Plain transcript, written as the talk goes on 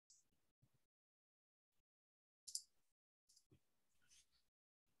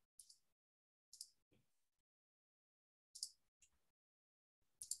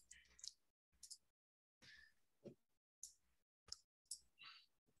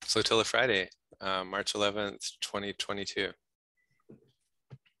Flotilla Friday, March 11th, 2022.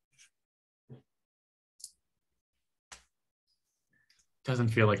 Doesn't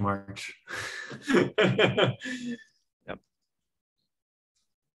feel like March. Yep.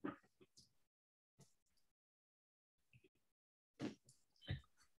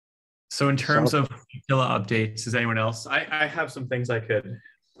 So in terms of Flotilla updates, is anyone else? I have some things I could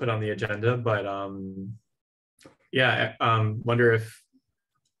put on the agenda, but yeah, wonder if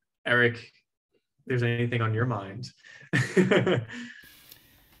Eric, there's anything on your mind.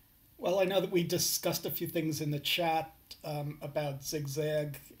 Well, I know that we discussed a few things in the chat about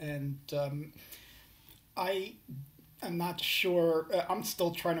Zigzag, and I am not sure. I'm still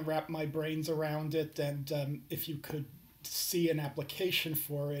trying to wrap my brains around it, and if you could see an application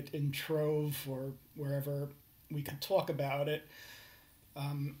for it in Trove or wherever we could talk about it.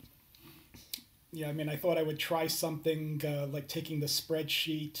 Yeah, I mean, I thought I would try something like taking the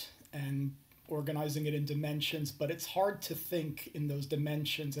spreadsheet and organizing it in dimensions, but it's hard to think in those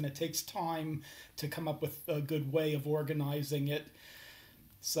dimensions, and it takes time to come up with a good way of organizing it.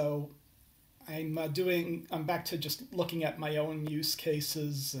 So I'm back to just looking at my own use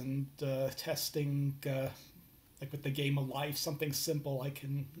cases and testing, like with the game of life, something simple I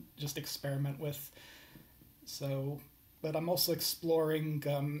can just experiment with. So, but I'm also exploring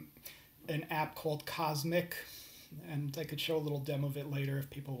an app called Cosmic, and I could show a little demo of it later if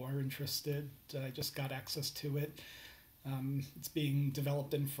people are interested. I just got access to it. It's being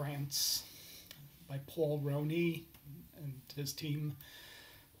developed in France by Paul Roney and his team.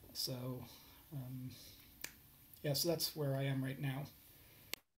 So, yeah, so that's where I am right now.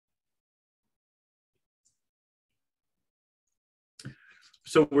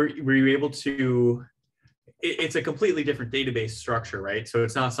 So were you able to, it's a completely different database structure, right? So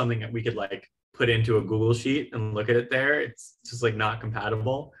it's not something that we could like put into a Google sheet and look at it there. It's just like not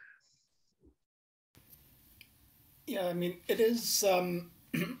compatible. Yeah, I mean, it is,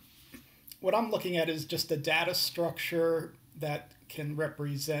 what I'm looking at is just a data structure that can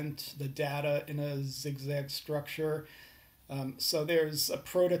represent the data in a zigzag structure. So there's a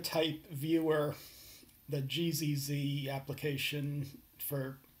prototype viewer, the GZZ application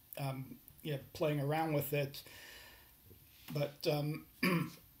for yeah, playing around with it. But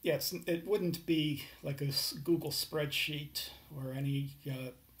yeah, it wouldn't be like a Google spreadsheet or any,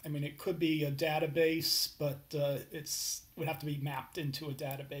 I mean, it could be a database, but would have to be mapped into a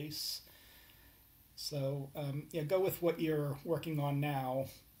database. So yeah, go with what you're working on now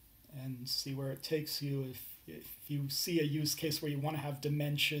and see where it takes you. If you see a use case where you want to have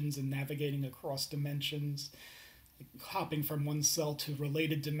dimensions and navigating across dimensions, like hopping from one cell to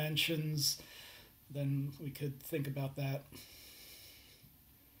related dimensions, then we could think about that.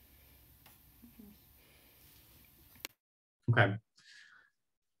 Okay.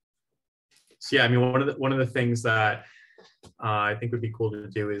 So yeah, I mean, one of the things that I think would be cool to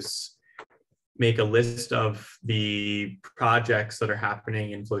do is make a list of the projects that are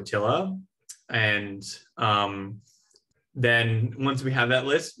happening in Flotilla, and then once we have that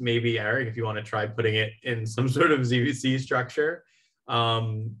list, maybe Eric, if you want to try putting it in some sort of ZVC structure.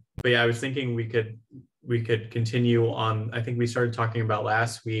 But yeah, I was thinking we could continue on. I think we started talking about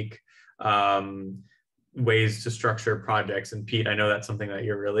last week ways to structure projects. And Pete, I know that's something that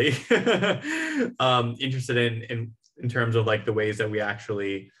you're really interested in terms of like the ways that we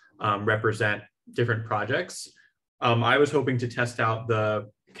actually represent different projects. I was hoping to test out the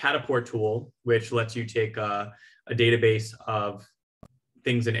Cataport tool, which lets you take a database of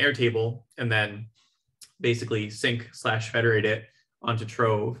things in Airtable and then basically sync/federate it onto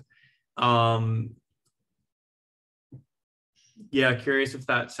Trove. Yeah, curious if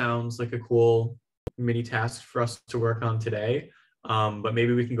that sounds like a cool mini task for us to work on today. But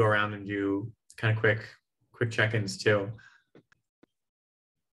maybe we can go around and do kind of quick check-ins too.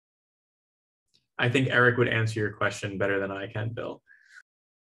 I think Eric would answer your question better than I can, Bill.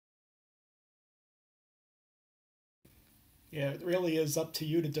 Yeah, it really is up to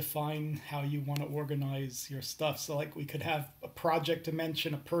you to define how you want to organize your stuff. So like we could have a project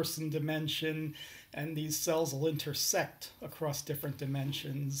dimension, a person dimension, and these cells will intersect across different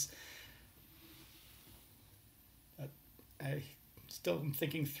dimensions. But I still am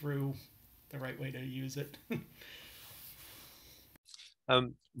thinking through the right way to use it.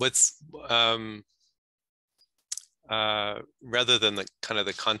 Rather than the kind of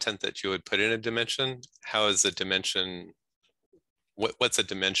the content that you would put in a dimension, how is a dimension, what's a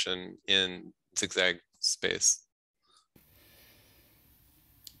dimension in zigzag space?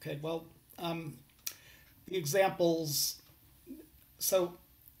 Okay, well, the examples, so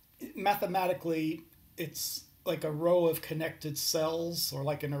mathematically, it's like a row of connected cells or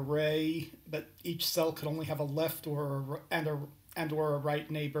like an array, but each cell could only have a left and or a right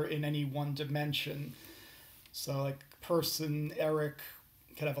neighbor in any one dimension. So like person Eric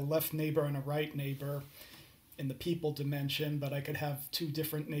could have a left neighbor and a right neighbor in the people dimension, but I could have two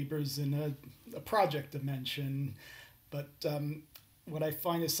different neighbors in a project dimension. But what I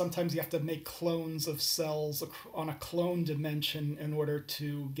find is sometimes you have to make clones of cells on a clone dimension in order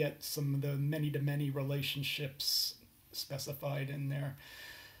to get some of the many-to-many relationships specified in there.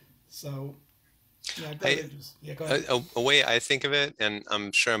 So, yeah, go ahead. A way I think of it, and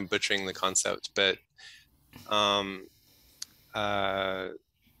I'm sure I'm butchering the concept, but a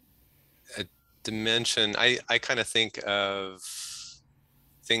dimension, I kind of think of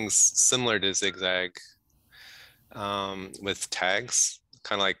things similar to zigzag with tags,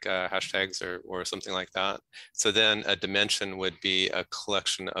 kind of like hashtags or something like that. So then a dimension would be a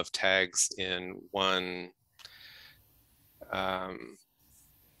collection of tags in one,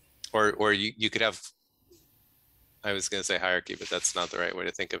 or you could have, I was going to say hierarchy, but that's not the right way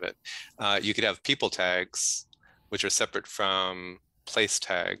to think of it. You could have people tags, which are separate from place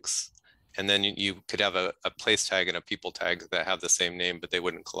tags. And then you could have a place tag and a people tag that have the same name, but they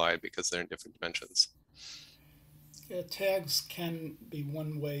wouldn't collide because they're in different dimensions. Yeah, tags can be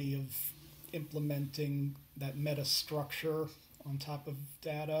one way of implementing that meta structure on top of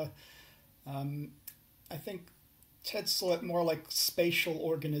data. I think Ted saw it more like spatial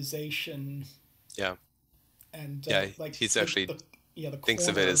organization. Yeah. And like he's actually the thinks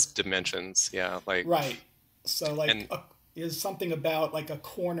corner, of it as dimensions. Yeah, like right. So like is something about like a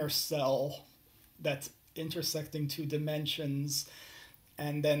corner cell that's intersecting two dimensions,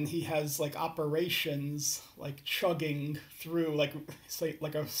 and then he has like operations like chugging through like say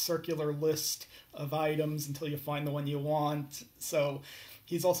like a circular list of items until you find the one you want. So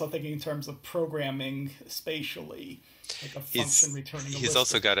he's also thinking in terms of programming spatially, like a function returning a list. He's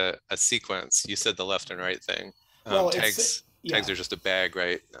also got a sequence. You said the left and right thing. Well, tags are just a bag,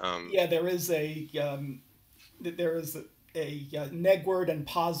 right? Yeah, there is a negward and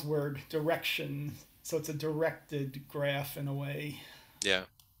posward direction, so it's a directed graph in a way. Yeah.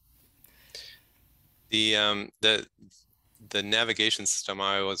 The navigation system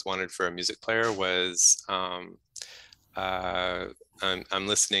I always wanted for a music player was I'm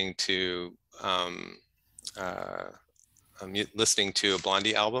listening to I'm listening to a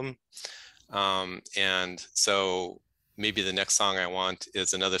Blondie album, and so maybe the next song I want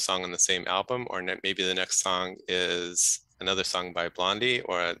is another song on the same album, or maybe the next song is another song by Blondie,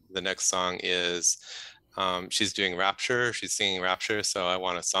 or the next song is she's doing Rapture, she's singing Rapture, so I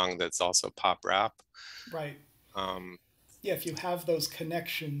want a song that's also pop rap. Right. Yeah, if you have those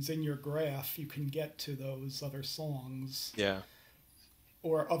connections in your graph, you can get to those other songs. Yeah.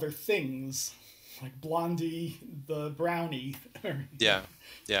 Or other things, like Blondie the Brownie. Yeah,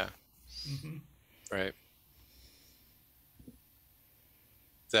 yeah. Mm-hmm. Right.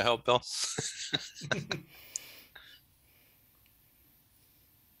 Does that help, Bill?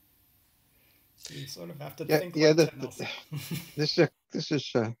 You sort of have to think like this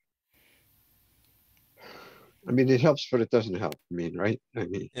is I mean, it helps, but it doesn't help. I mean, right? I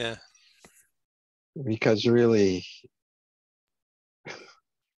mean, yeah. Because really,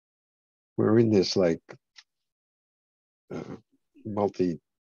 we're in this like I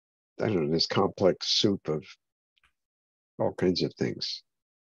don't know, this complex soup of all kinds of things.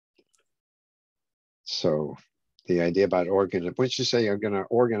 So the idea about once you say you're going to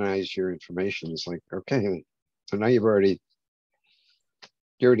organize your information, it's like, okay, so now you already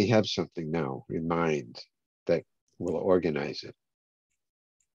have something now in mind that will organize it.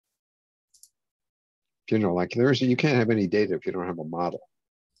 You know, like you can't have any data if you don't have a model.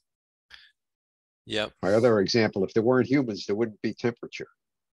 Yep. My other example, if there weren't humans, there wouldn't be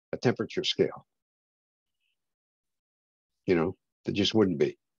a temperature scale. You know, there just wouldn't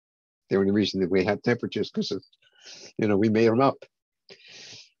be. The only reason that we have temperatures because of, we made them up,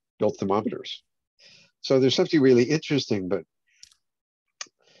 built thermometers. So there's something really interesting, but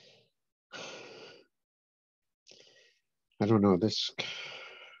I don't know this.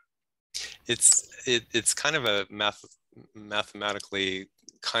 It's kind of a mathematically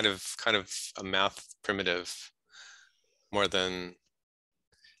kind of a math primitive more than,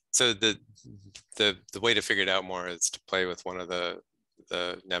 so the way to figure it out more is to play with one of the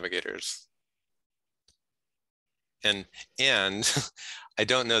navigators. And I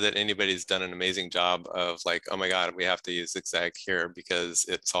don't know that anybody's done an amazing job of like, oh my God, we have to use zigzag here because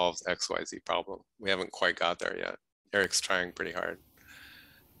it solves XYZ problem. We haven't quite got there yet. Eric's trying pretty hard.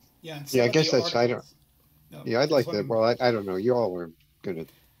 Yeah, I guess I'd like to, well, I don't know. You all are going to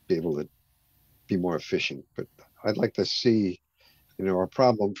be able to be more efficient. But I'd like to see, you know, a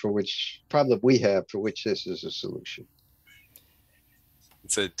problem we have for which this is a solution.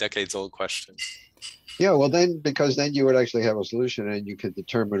 It's a decades-old question. Yeah, well then, because then you would actually have a solution and you could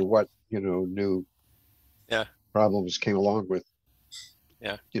determine what, you know, new problems came along with,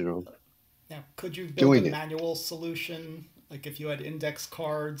 you know. Now, could you build Doing a it. manual solution? Like if you had index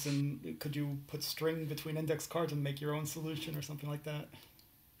cards, and could you put string between index cards and make your own solution or something like that?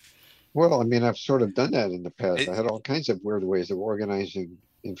 Well, I mean, I've sort of done that in the past. I It, had all kinds of weird ways of organizing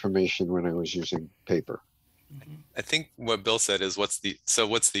information when I was using paper. I think what Bill said is what's the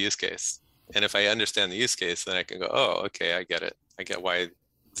use case? And if I understand the use case, then I can go, oh, okay, I get it. I get why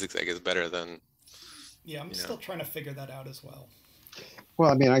zigzag is better than. Yeah, I'm still trying to figure that out as well.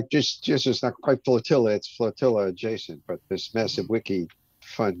 Well, I mean, it's not quite Flotilla, it's Flotilla adjacent, but this massive wiki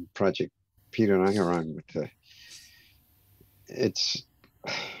fun project Peter and I are on with it's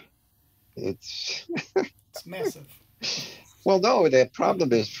It's massive. Well, no, the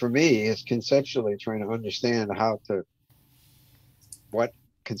problem is for me is conceptually trying to understand what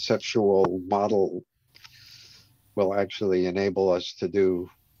conceptual model will actually enable us to do,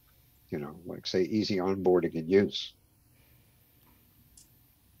 you know, like say easy onboarding and use.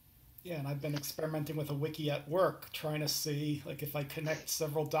 Yeah, and I've been experimenting with a wiki at work, trying to see, like, if I connect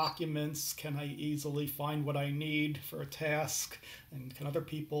several documents, can I easily find what I need for a task? And can other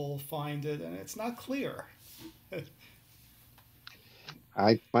people find it? And it's not clear.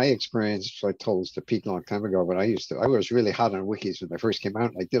 My experience, I told this to Pete a long time ago, but I was really hot on wikis when they first came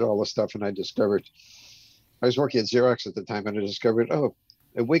out. And I did all the stuff and I discovered, I was working at Xerox at the time and I discovered, oh,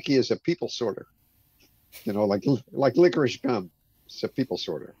 a wiki is a people sorter. You know, like licorice gum. It's a people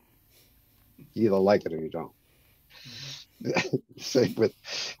sorter. You either like it or you don't. Same with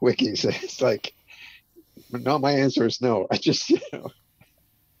wikis. It's like, no, my answer is no. I just, you know.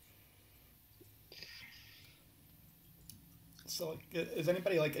 So is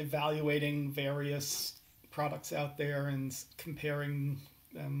anybody like evaluating various products out there and comparing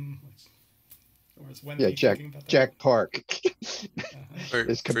them? Or is Wendy thinking about that? Jack Park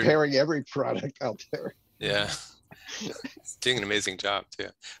is comparing every product out there. Yeah. Doing an amazing job too.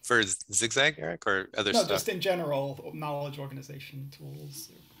 For zigzag, Eric, or other stuff? No, just in general, knowledge organization tools.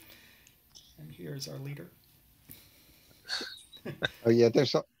 And here's our leader. Oh yeah,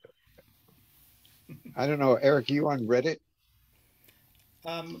 I don't know, Eric, you on Reddit?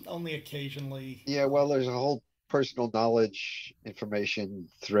 Only occasionally. Yeah, well, there's a whole personal knowledge information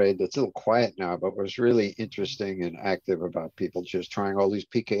thread that's a little quiet now, but was really interesting and active about people just trying all these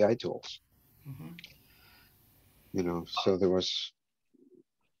PKI tools. Mm-hmm. You know, so there was.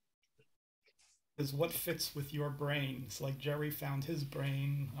 Is what fits with your brain. It's like Jerry found his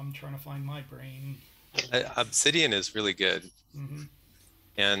brain. I'm trying to find my brain. Obsidian is really good. Mm-hmm.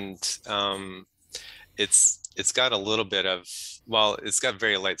 And it's got a little bit of, well, it's got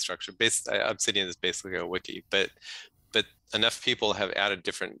very light structure. Obsidian is basically a wiki, but enough people have added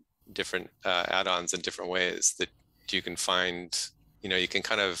different add-ons in different ways that you can find, you know, you can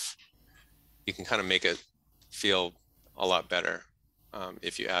kind of make it feel a lot better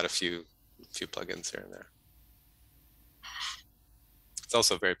if you add a few plugins here and there. It's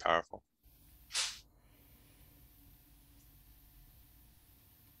also very powerful.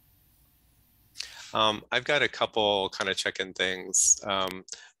 I've got a couple kind of check-in things.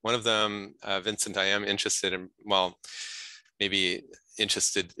 One of them, Vincent, I am interested in, well, maybe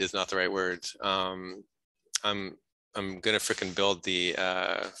interested is not the right word. I'm gonna frickin' build the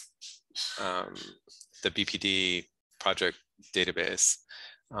BPD project database.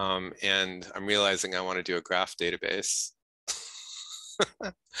 And I'm realizing I want to do a graph database.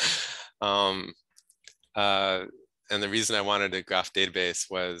 And the reason I wanted a graph database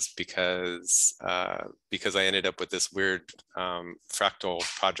was because I ended up with this weird fractal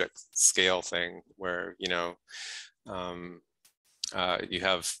project scale thing where, you know, you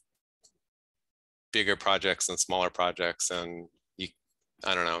have bigger projects and smaller projects, and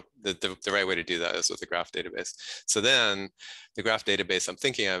I don't know, the right way to do that is with a graph database. So then the graph database I'm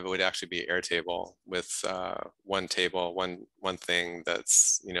thinking of would actually be Airtable with one table, one thing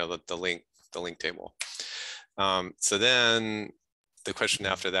that's, you know, the link table. So then the question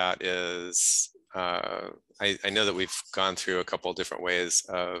after that is, I know that we've gone through a couple of different ways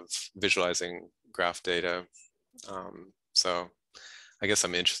of visualizing graph data. So I guess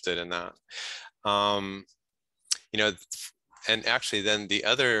I'm interested in that. You know, and actually then the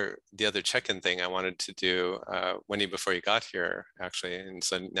other check-in thing I wanted to do, Wendy, before you got here, actually, and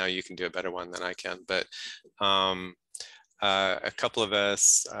so now you can do a better one than I can, but a couple of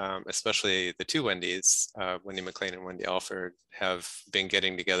us, especially the two Wendy's, Wendy McLean and Wendy Alford, have been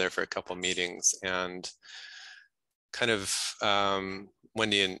getting together for a couple meetings, and kind of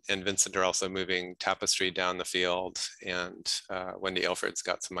Wendy and Vincent are also moving tapestry down the field, and Wendy Alford's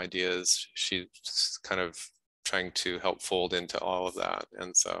got some ideas. She's kind of trying to help fold into all of that,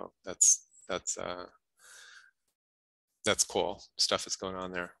 and so that's cool stuff is going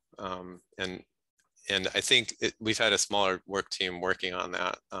on there. And I think we've had a smaller work team working on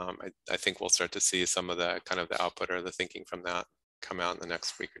that. I think we'll start to see some of the kind of the output or the thinking from that come out in the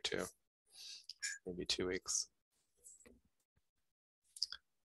next week or two, maybe 2 weeks.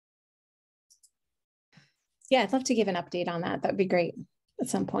 Yeah, I'd love to give an update on that. That'd be great at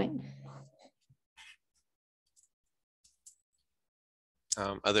some point.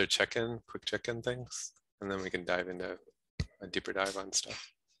 Other quick check-in things, and then we can dive into a deeper dive on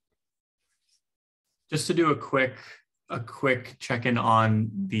stuff. Just to do a quick check-in on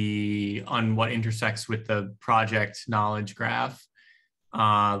what intersects with the project knowledge graph.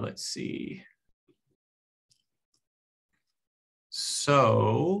 Let's see.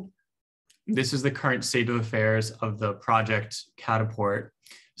 So this is the current state of affairs of the project Cataport.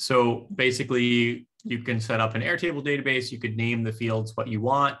 So basically, you can set up an Airtable database. You could name the fields what you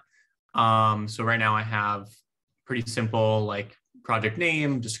want. So right now I have pretty simple, like project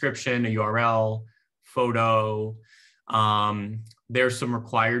name, description, a URL, photo. There's some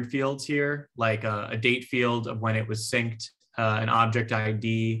required fields here, like a date field of when it was synced, an object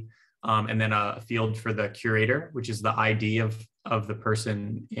ID, and then a field for the curator, which is the ID of the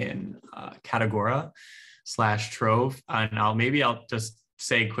person in Catagora/Trove. And I'll just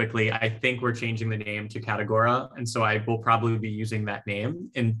say quickly, I think we're changing the name to Catagora, and so I will probably be using that name,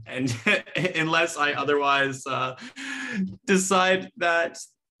 and unless I otherwise decide that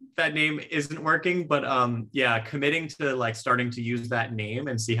name isn't working. But yeah, committing to like starting to use that name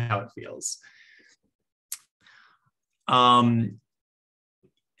and see how it feels. And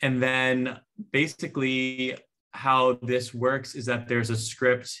then basically how this works is that there's a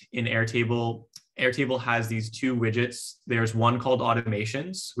script in Airtable. Airtable has these two widgets. There's one called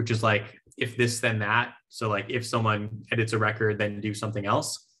automations, which is like if this, then that. So like if someone edits a record, then do something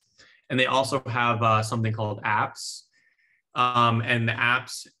else. And they also have something called apps. And the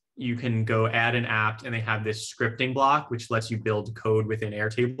apps, you can go add an app, and they have this scripting block, which lets you build code within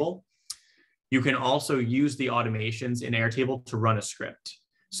Airtable. You can also use the automations in Airtable to run a script.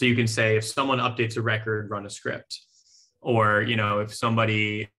 So you can say, if someone updates a record, run a script. Or, you know, if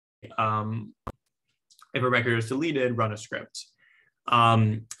somebody, if a record is deleted, run a script.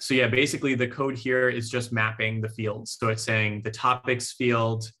 So yeah, basically the code here is just mapping the fields. So it's saying the topics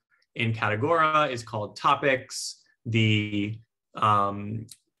field in Catagora is called topics. The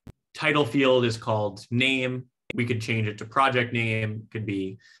title field is called name. We could change it to project name. It could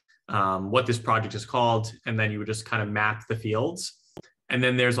be what this project is called. And then you would just kind of map the fields. And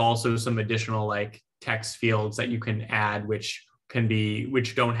then there's also some additional like text fields that you can add, which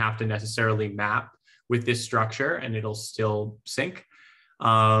don't have to necessarily map with this structure, and it'll still sync.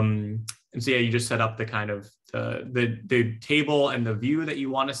 And so yeah, you just set up the kind of the table and the view that you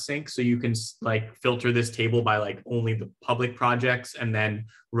want to sync. So you can like filter this table by like only the public projects and then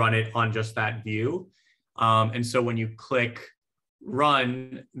run it on just that view. And so when you click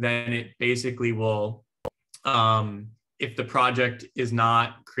run, then it basically will, if the project is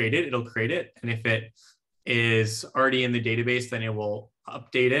not created, it'll create it. And if it is already in the database, then it will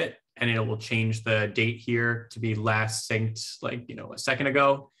update it, and it will change the date here to be last synced, like, you know, a second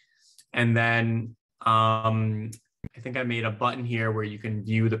ago. And then I think I made a button here where you can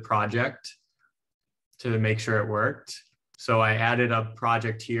view the project to make sure it worked. So I added a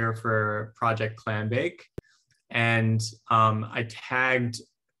project here for Project Clambake, and I tagged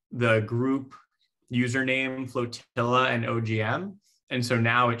the group username Flotilla and OGM. And so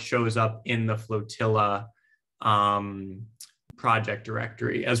now it shows up in the Flotilla project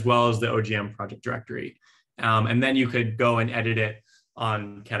directory, as well as the OGM project directory. And then you could go and edit it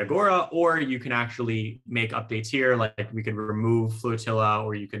on Catagora, or you can actually make updates here. Like we could remove Flotilla,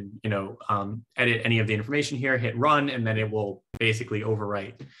 or you can, you know, edit any of the information here, hit run, and then it will basically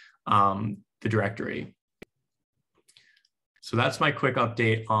overwrite the directory. So that's my quick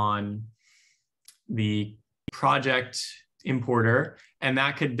update on the project importer. And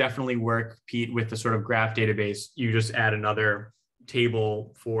that could definitely work, Pete, with the sort of graph database. You just add another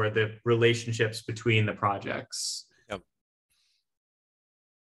table for the relationships between the projects. Yep.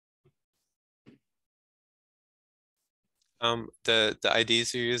 The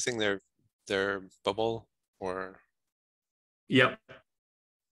IDs you're using, they're bubble or? Yep.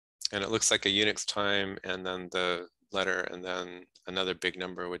 And it looks like a Unix time, and then the letter, and then another big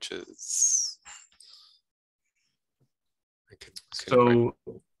number, which is, so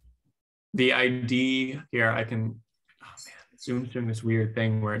the ID here, I can, oh man, Zoom's doing this weird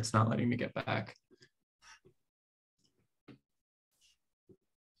thing where it's not letting me get back.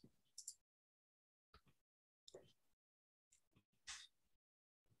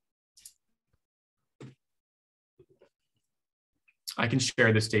 I can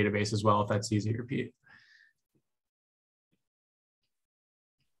share this database as well if that's easier, Pete.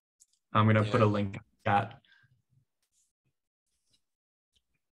 I'm going to put a link in the chat.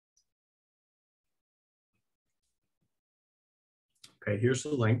 Okay, here's the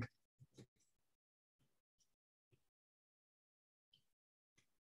link.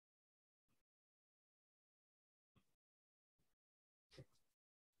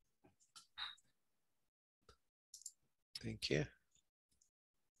 Thank you.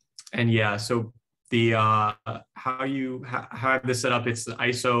 And yeah, so the how I have this set up, it's the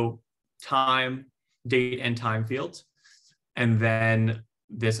ISO time, date, and time fields. And then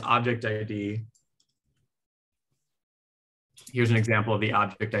this object ID. Here's an example of the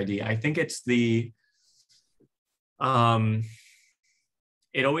object ID. I think it's the,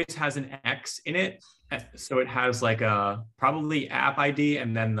 it always has an X in it. So it has like a probably app ID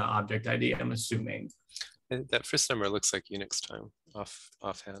and then the object ID, I'm assuming. And that first number looks like Unix time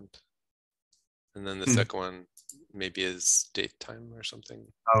offhand. And then the second one maybe is date time or something.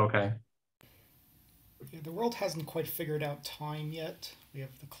 Oh, okay. Yeah, the world hasn't quite figured out time yet. We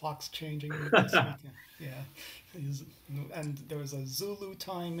have the clocks changing. Yeah. And there was a Zulu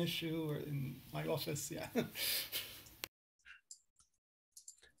time issue in my office. Yeah.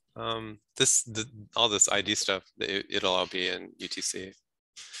 All this ID stuff, it'll all be in UTC.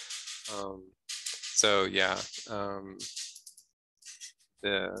 So yeah,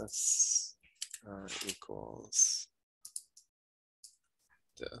 this equals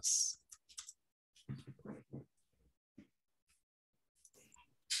this.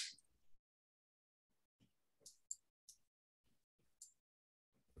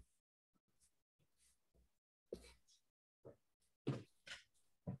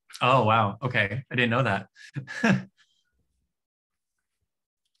 Oh, wow. Okay. I didn't know that.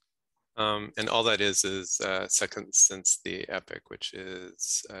 And all that is seconds since the epoch, which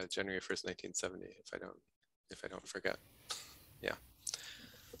is January 1st, 1970, if I don't forget. Yeah.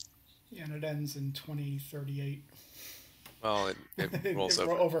 Yeah, and it ends in 2038. Well, it rolls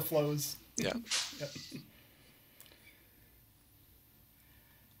over. Overflows. Yeah. Yep.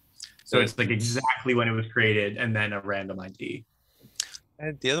 So it's like exactly when it was created and then a random ID.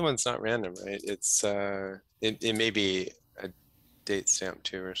 And the other one's not random, right? It's it may be a date stamp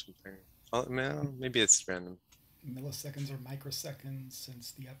too or something. Well, maybe it's random. Milliseconds or microseconds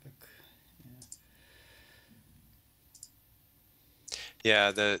since the epoch.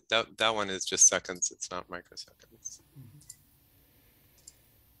 Yeah, that one is just seconds. It's not microseconds.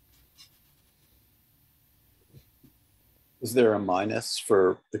 Is there a minus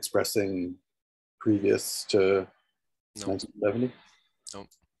for expressing previous to 1970? Nope.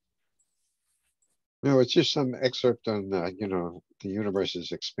 No, it's just some excerpt on, you know, the universe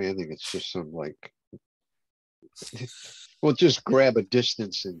is expanding. It's just some like, well, just grab a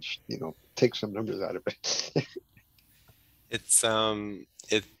distance and, you know, take some numbers out of it. It's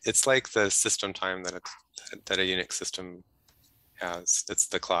like the system time that a Unix system has. It's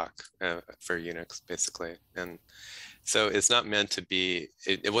the clock for Unix basically, and so it's not meant to be.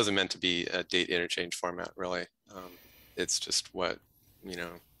 It wasn't meant to be a date interchange format really. It's just what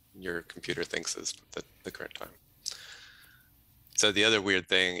your computer thinks is the current time. So the other weird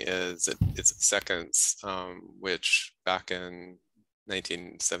thing is it's seconds, which back in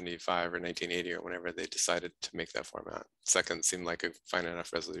 1975 or 1980 or whenever they decided to make that format, seconds seemed like a fine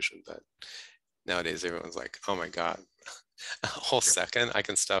enough resolution, but nowadays everyone's like, oh my God, a whole second? I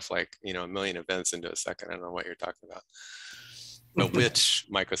can stuff like, a million events into a second. I don't know what you're talking about. But which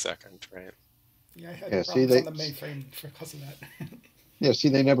microsecond, right? Yeah, I had problems on the mainframe because of that. Yeah, see,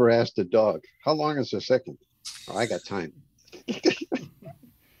 they never asked a dog, how long is a second? Oh, I got time.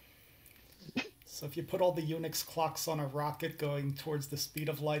 So if you put all the Unix clocks on a rocket going towards the speed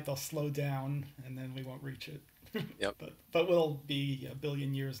of light, they'll slow down and then we won't reach it. Yep. But we'll be a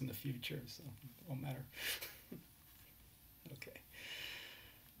billion years in the future, so it won't matter. Okay.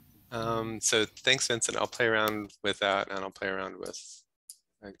 So thanks, Vincent. I'll play around with that, and I'll play around with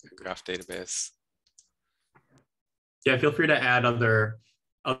a graph database. Yeah, feel free to add other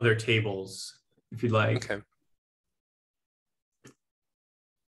tables if you'd like. Okay.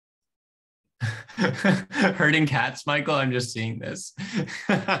 Herding cats, Michael. I'm just seeing this.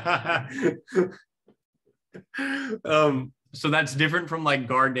 So that's different from like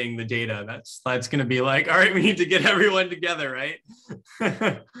gardening the data. That's going to be like, all right, we need to get everyone together, right?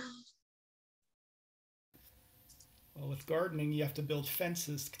 Well, with gardening, you have to build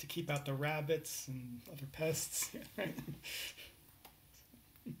fences to keep out the rabbits and other pests.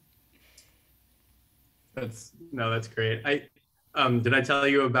 That's great. Did I tell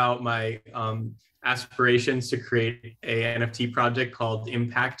you about my aspirations to create a NFT project called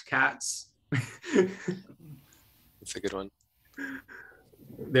Impact Cats? That's a good one.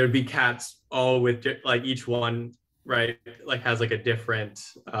 There'd be cats all with like each one, right? Like has like a different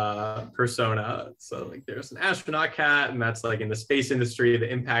persona. So like there's an astronaut cat, and that's like in the space industry.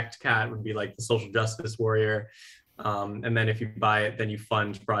 The impact cat would be like the social justice warrior. And then if you buy it, then you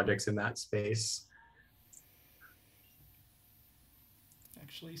fund projects in that space.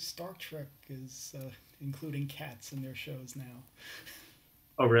 Actually, Star Trek is including cats in their shows now.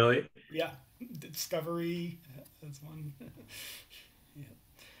 Oh, really? Yeah, Discovery has one. Yeah.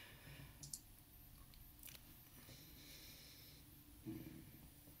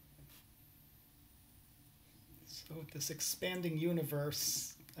 So with this expanding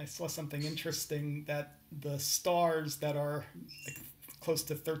universe, I saw something interesting that the stars that are like close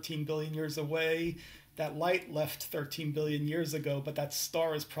to 13 billion years away, that light left 13 billion years ago, but that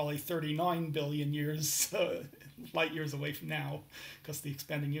star is probably 39 billion years, light years away from now, because of the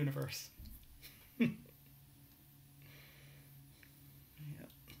expanding universe.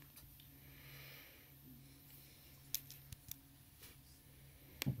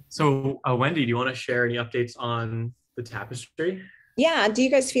 So Wendy, do you want to share any updates on the tapestry? Yeah. Do you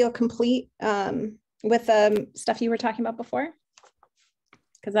guys feel complete with the stuff you were talking about before?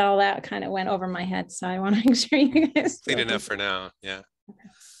 Because all that kind of went over my head. So I want to make sure you guys Complete enough for now. Yeah. Okay.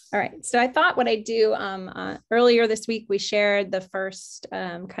 All right. So I thought what I'd do earlier this week, we shared the first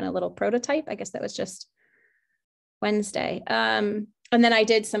kind of little prototype. I guess that was just Wednesday. And then I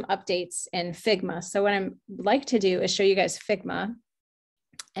did some updates in Figma. So what I'd like to do is show you guys Figma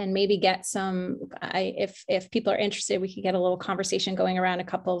and maybe get some, if people are interested, we could get a little conversation going around a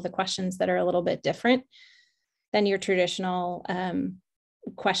couple of the questions that are a little bit different than your traditional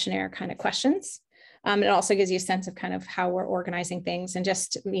questionnaire kind of questions. It also gives you a sense of kind of how we're organizing things and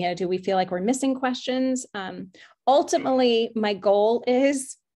just, do we feel like we're missing questions? Ultimately, my goal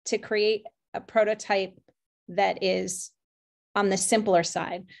is to create a prototype that is on the simpler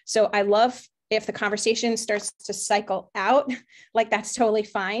side. So I love if the conversation starts to cycle out, like that's totally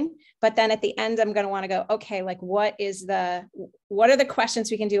fine. But then at the end, I'm going to want to go, okay, like what are the questions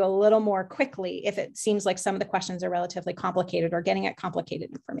we can do a little more quickly if it seems like some of the questions are relatively complicated or getting at complicated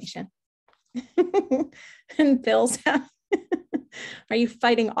information. And Bill's, are you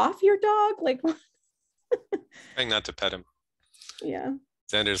fighting off your dog? Like, Trying not to pet him. Yeah.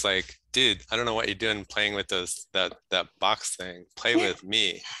 Xander's like, dude, I don't know what you're doing playing with that box thing. Play with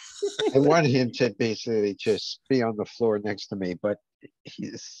me. I want him to basically just be on the floor next to me, but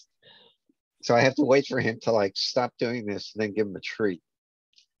so I have to wait for him to like stop doing this and then give him a treat.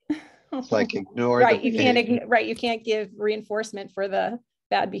 It's like ignore right. the You can't right. You can't give reinforcement for the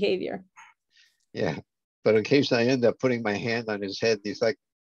bad behavior. Yeah. But occasionally I end up putting my hand on his head and he's like,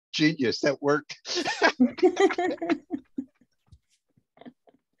 genius, that worked.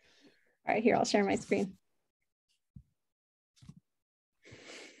 All right, here, I'll share my screen.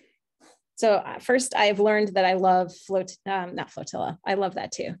 So first, I've learned that I love not Flotilla. I love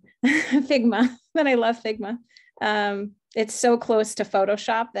that too. Figma, that I love Figma. It's so close to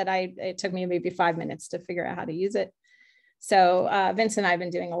Photoshop that it took me maybe 5 minutes to figure out how to use it. So Vince and I have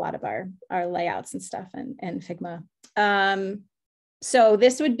been doing a lot of our layouts and stuff and Figma. So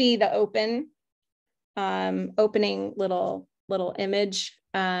this would be the opening little image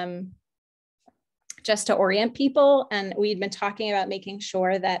just to orient people. And we'd been talking about making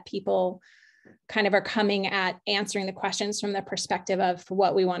sure that people kind of are coming at answering the questions from the perspective of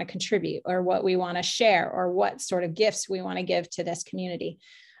what we want to contribute or what we want to share or what sort of gifts we want to give to this community.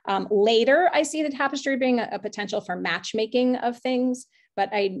 Later, I see the tapestry being a potential for matchmaking of things, but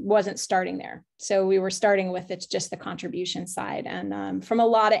I wasn't starting there. So we were starting with it's just the contribution side. And from a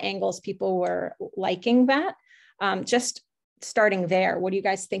lot of angles, people were liking that. Just starting there, what do you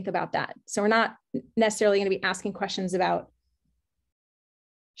guys think about that? So we're not necessarily going to be asking questions about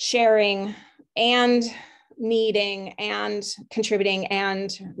sharing and needing and contributing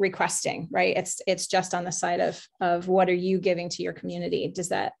and requesting, right? It's just on the side of what are you giving to your community? Does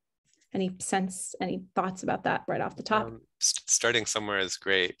that any thoughts about that right off the top? Starting somewhere is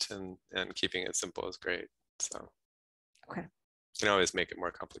great and keeping it simple is great. So okay. You can always make it more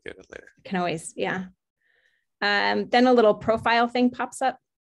complicated later. Can always, yeah. Then a little profile thing pops up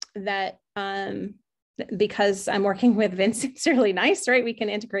that because I'm working with Vince, it's really nice, right? We can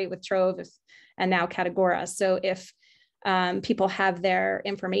integrate with Trove and now Categora. So if people have their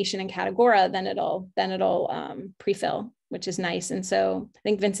information in Categora, then it'll pre-fill, which is nice. And so I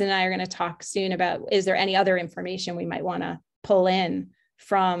think Vincent and I are going to talk soon about, is there any other information we might want to pull in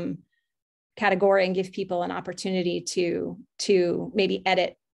from Categora and give people an opportunity to maybe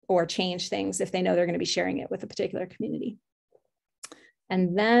edit or change things if they know they're going to be sharing it with a particular community.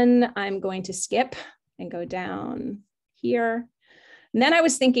 And then I'm going to skip and go down here. And then I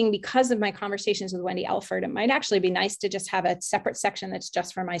was thinking, because of my conversations with Wendy Elford, it might actually be nice to just have a separate section that's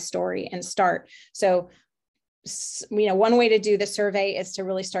just for my story and start. So, one way to do the survey is to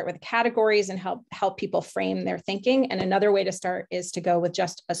really start with categories and help people frame their thinking. And another way to start is to go with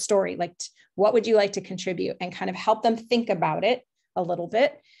just a story, like what would you like to contribute, and kind of help them think about it a little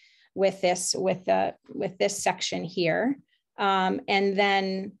bit with this section here. And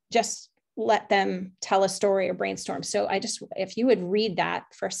then just let them tell a story or brainstorm. So if you would read that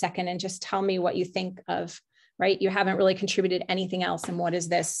for a second and just tell me what you think of, right? You haven't really contributed anything else. And what is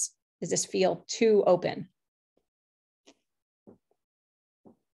this? Does this feel too open?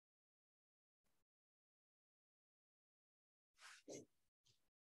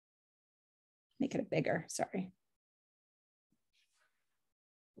 Make it bigger, sorry.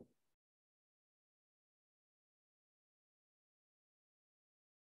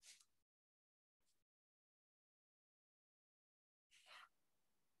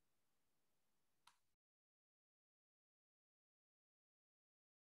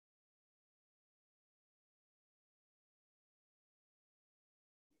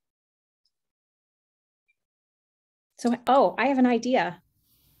 So, oh, I have an idea.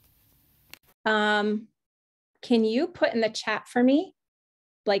 Can you put in the chat for me,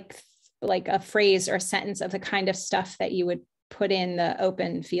 like a phrase or a sentence of the kind of stuff that you would put in the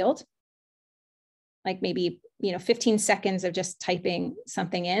open field? Like maybe, 15 seconds of just typing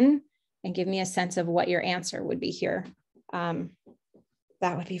something in and give me a sense of what your answer would be here.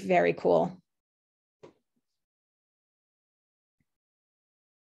 That would be very cool.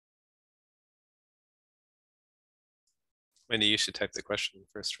 Wendy, you should type the question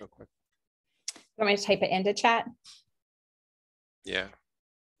first real quick. You want me to type it into chat? Yeah.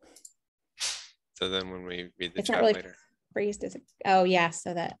 So then when we read the it's chat not really later. Phrased as oh yeah,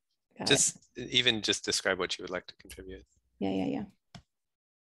 so that just describe what you would like to contribute. Yeah.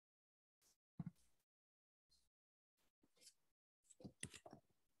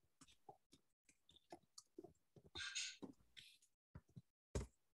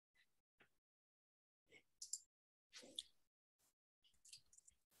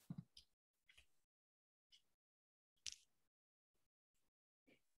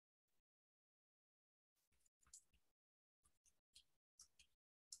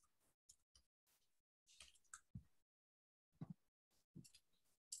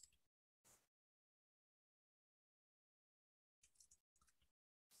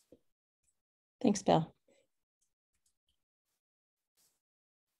 Thanks, Bill.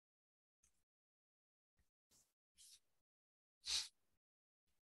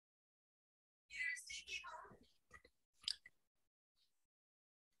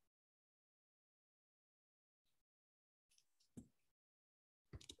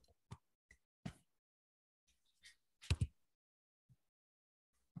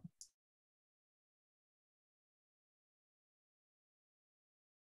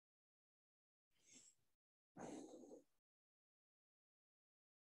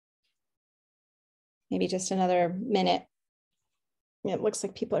 Maybe just another minute. It looks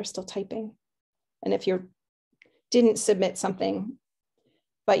like people are still typing. And if you didn't submit something,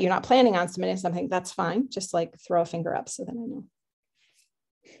 but you're not planning on submitting something, that's fine. Just like throw a finger up so that I know.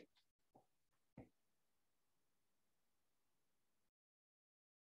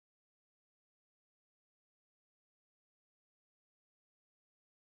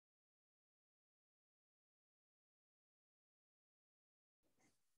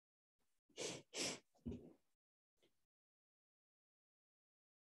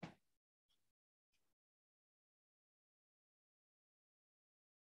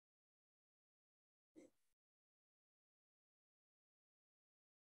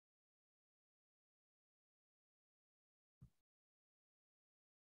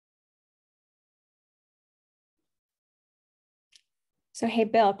 So, hey,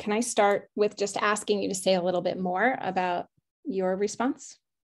 Bill, can I start with just asking you to say a little bit more about your response?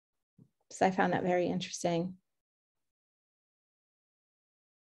 Because I found that very interesting.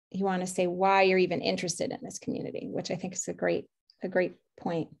 You want to say why you're even interested in this community, which I think is a great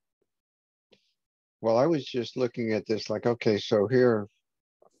point. Well, I was just looking at this like, okay, so here,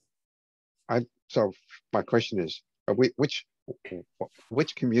 So my question is, which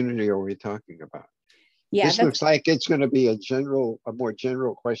community are we talking about? Yeah, This looks like it's going to be a more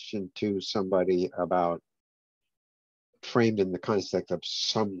general question to somebody about framed in the context of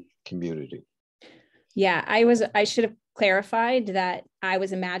some community. yeah, I should have clarified that I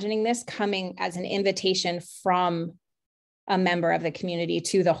was imagining this coming as an invitation from a member of the community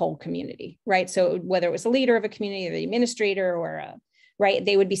to the whole community, right? So whether it was a leader of a community or the administrator or right,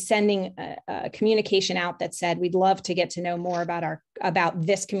 they would be sending a communication out that said, we'd love to get to know more about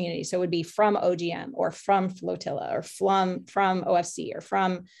this community. So it would be from OGM or from Flotilla or from OFC or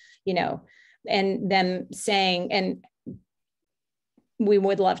from, and them saying, and we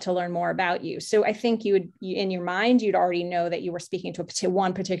would love to learn more about you. So I think you in your mind, you'd already know that you were speaking to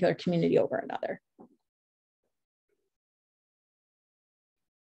one particular community over another.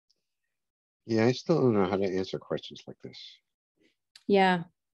 Yeah, I still don't know how to answer questions like this. Yeah.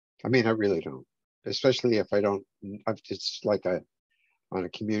 I mean, I really don't, especially if it's like on a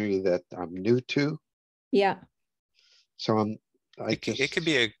community that I'm new to. Yeah. So it could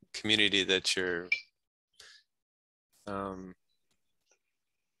be a community that you're,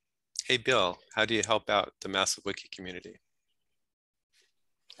 hey, Bill, how do you help out the massive wiki community?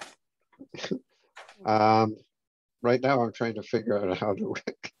 Right now I'm trying to figure out how to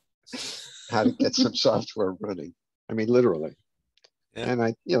get some software running. I mean, literally. Yeah.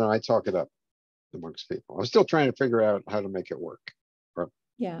 And I talk it up amongst people. I'm still trying to figure out how to make it work.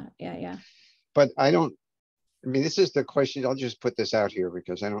 Yeah. But this is the question. I'll just put this out here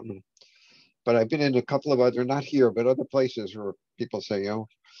because I don't know. But I've been in a couple of other, not here, but other places where people say, oh,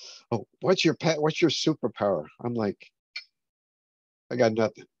 what's your superpower? I'm like, I got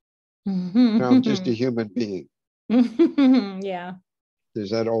nothing. I'm just a human being. Yeah.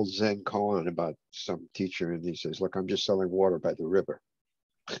 There's that old Zen koan about some teacher, and he says, look, I'm just selling water by the river.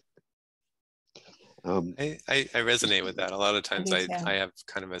 I resonate with that. A lot of times I have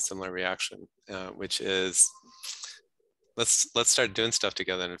kind of a similar reaction, which is, let's start doing stuff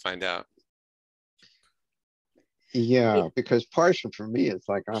together and find out. Yeah, because partial for me, it's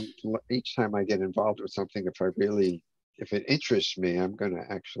like each time I get involved with something, if it interests me, I'm going to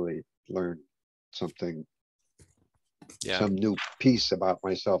actually learn something. Yeah. Some new piece about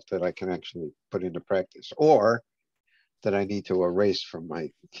myself that I can actually put into practice, or that I need to erase from my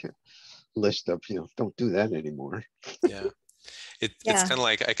list of, don't do that anymore. Yeah. It's kind of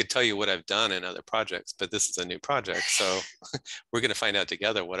like I could tell you what I've done in other projects, but this is a new project. So we're going to find out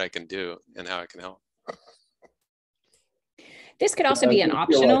together what I can do and how I can help. This could also be an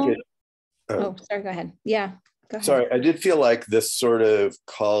optional. Sorry, go ahead. Yeah. Go ahead. Sorry, I did feel like this sort of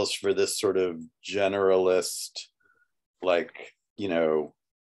calls for this sort of generalist, like,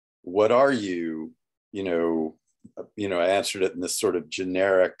 what are you? I answered it in this sort of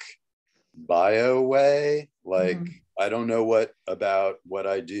generic bio way. Like, I don't know what about what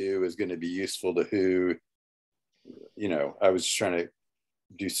I do is going to be useful to who. I was just trying to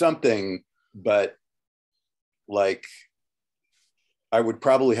do something, but like, I would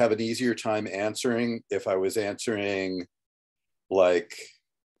probably have an easier time answering if I was answering like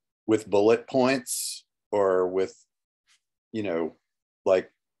with bullet points or with,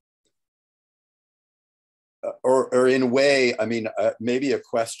 like, or in a way, maybe a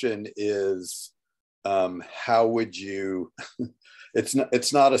question is, how would you,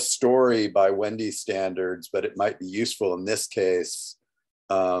 it's not a story by Wendy's standards, but it might be useful in this case.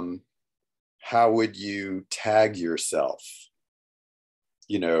 How would you tag yourself?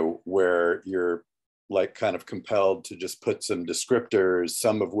 Where you're like kind of compelled to just put some descriptors,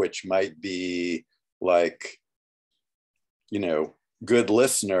 some of which might be like, good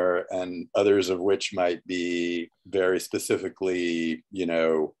listener, and others of which might be very specifically,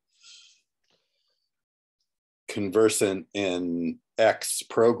 conversant in X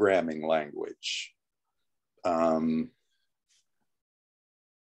programming language. So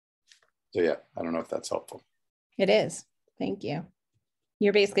yeah, I don't know if that's helpful. It is. Thank you.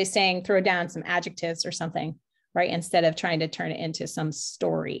 You're basically saying throw down some adjectives or something, right? Instead of trying to turn it into some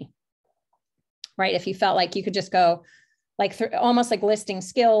story, right? If you felt like you could just go like almost like listing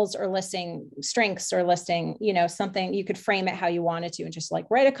skills or listing strengths or listing, something, you could frame it how you wanted to and just like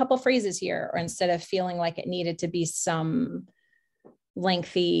write a couple phrases here, or instead of feeling like it needed to be some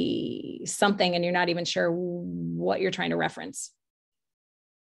lengthy something and you're not even sure what you're trying to reference.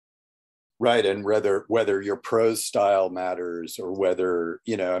 Right, and whether your prose style matters or whether,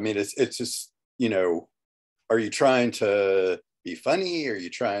 it's just, are you trying to be funny? Are you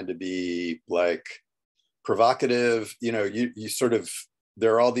trying to be like provocative? You sort of,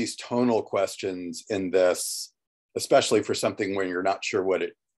 there are all these tonal questions in this, especially for something when you're not sure what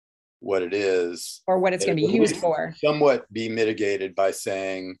it what it is, or what it's going to be used for. Somewhat be mitigated by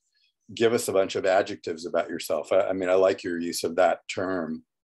saying, give us a bunch of adjectives about yourself. I mean, I like your use of that term.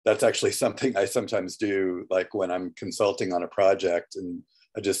 That's actually something I sometimes do, like when I'm consulting on a project, and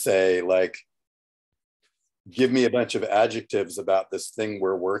I just say, like, give me a bunch of adjectives about this thing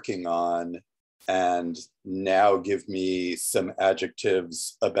we're working on, and now give me some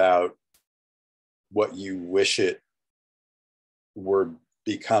adjectives about what you wish it were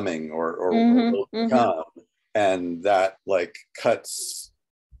becoming or will become. And that like cuts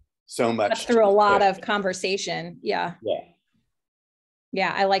so much through a lot of conversation. Yeah. Yeah.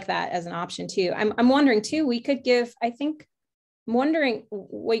 Yeah, I like that as an option too. I'm wondering too, we could give, I'm wondering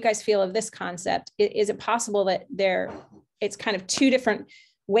what you guys feel of this concept. Is it possible that it's kind of two different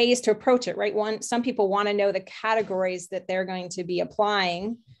ways to approach it, right? One, some people want to know the categories that they're going to be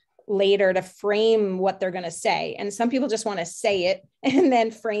applying later to frame what they're going to say. And some people just want to say it and then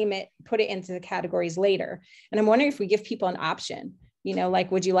frame it, put it into the categories later. And I'm wondering if we give people an option,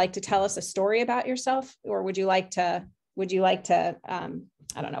 like, would you like to tell us a story about yourself? Or would you like to,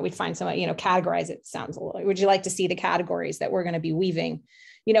 I don't know, we'd find someone, categorize it sounds a little, would you like to see the categories that we're going to be weaving,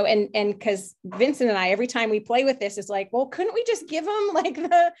 and because Vincent and I, every time we play with this, it's like, well, couldn't we just give them like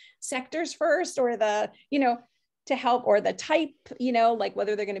the sectors first, or the, to help, or the type, like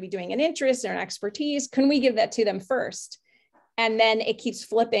whether they're going to be doing an interest or an expertise, couldn't we give that to them first? And then it keeps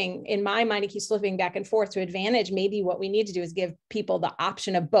flipping, in my mind, it keeps flipping back and forth to advantage. Maybe what we need to do is give people the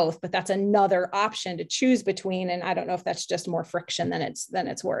option of both, but that's another option to choose between. And I don't know if that's just more friction than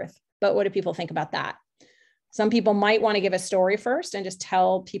it's worth. But what do people think about that? Some people might want to give a story first and just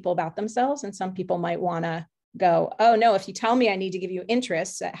tell people about themselves. And some people might want to go, oh no, if you tell me I need to give you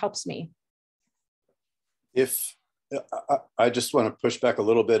interests, that helps me. If I just want to push back a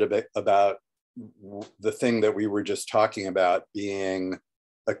little bit about the thing that we were just talking about being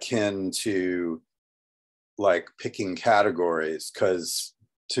akin to like picking categories, because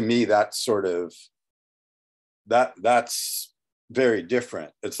to me that's sort of that's very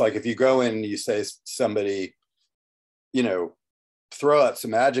different. It's like if you go in and you say somebody, throw out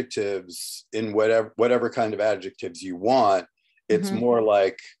some adjectives in whatever kind of adjectives you want, it's more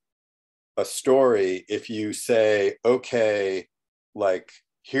like a story. If you say, okay, like,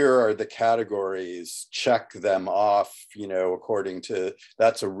 here are the categories, check them off, according to,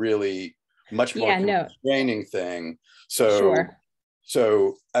 that's a really much more constraining thing. So, sure.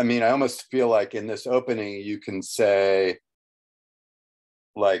 So, I mean, I almost feel like in this opening, you can say,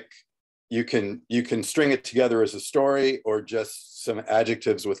 like, you can string it together as a story, or just some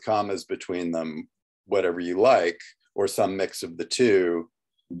adjectives with commas between them, whatever you like, or some mix of the two,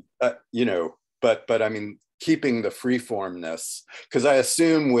 but I mean, keeping the freeformness, because I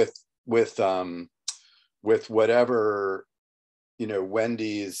assume with whatever,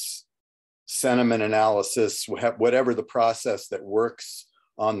 Wendy's sentiment analysis, whatever the process that works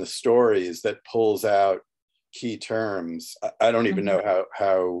on the stories that pulls out key terms, I don't even know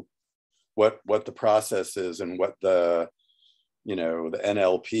what the process is and what the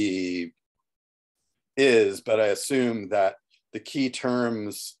NLP is, but I assume that the key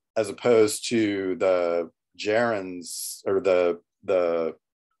terms, as opposed to the gerunds or the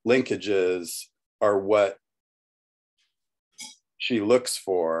linkages, are what she looks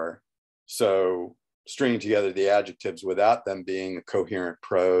for. So stringing together the adjectives without them being a coherent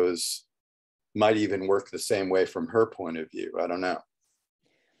prose might even work the same way from her point of view. I don't know.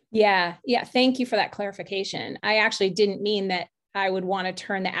 Yeah. Thank you for that clarification. I actually didn't mean that I would want to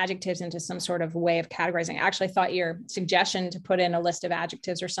turn the adjectives into some sort of way of categorizing. I actually thought your suggestion to put in a list of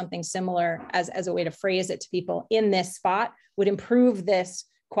adjectives or something similar as a way to phrase it to people in this spot would improve this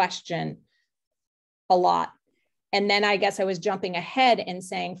question a lot. And then I guess I was jumping ahead and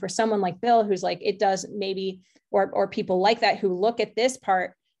saying, for someone like Bill, who's like, it does maybe, or people like that who look at this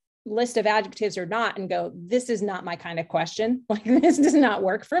part, list of adjectives or not, and go, this is not my kind of question. Like, this does not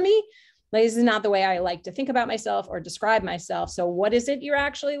work for me. Like, this is not the way I like to think about myself or describe myself. So what is it you're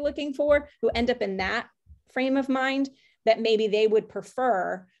actually looking for? Who end up in that frame of mind, that maybe they would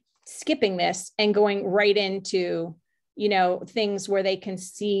prefer skipping this and going right into, things where they can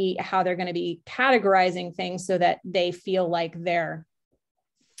see how they're going to be categorizing things so that they feel like they're,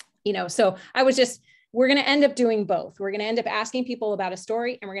 so I was just, we're going to end up doing both. We're going to end up asking people about a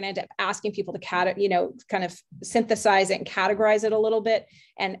story, and we're going to end up asking people to kind of synthesize it and categorize it a little bit.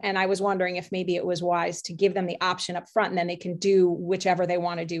 And I was wondering if maybe it was wise to give them the option up front, and then they can do whichever they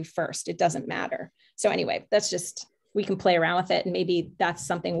want to do first. It doesn't matter. So anyway, that's just, we can play around with it. And maybe that's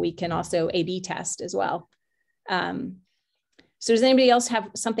something we can also A/B test as well. So does anybody else have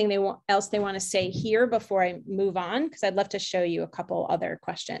something they want to say here before I move on? Because I'd love to show you a couple other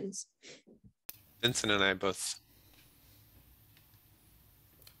questions. Vincent and I both.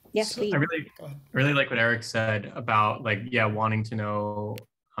 Yes, so I really like what Eric said about like, yeah, wanting to know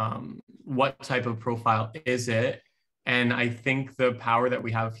what type of profile is it. And I think the power that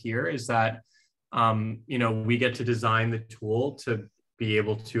we have here is that, you know, we get to design the tool to be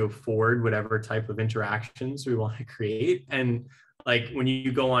able to afford whatever type of interactions we want to create. And like when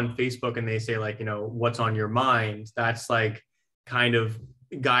you go on Facebook and they say like, you know, what's on your mind, that's like kind of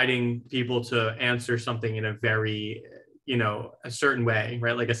guiding people to answer something in a very, you know, a certain way,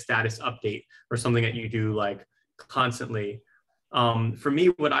 right? Like a status update or something that you do like constantly. For me,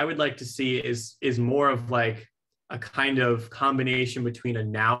 what I would like to see is more of like a kind of combination between a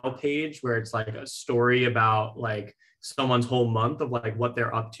now page where it's like a story about like someone's whole month of like what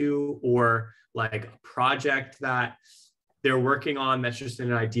they're up to, or like a project that they're working on that's just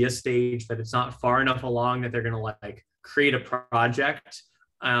in an idea stage, that it's not far enough along that they're going to like create a project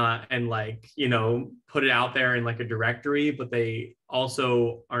and like, you know, put it out there in like a directory, but they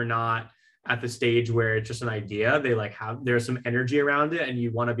also are not at the stage where it's just an idea. They like there's some energy around it and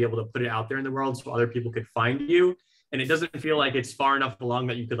you want to be able to put it out there in the world so other people could find you. And it doesn't feel like it's far enough along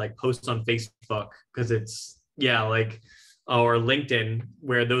that you could like post on Facebook, because it's, yeah, like, or LinkedIn,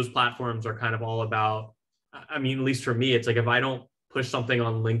 where those platforms are kind of all about, I mean, at least for me, it's like if I don't push something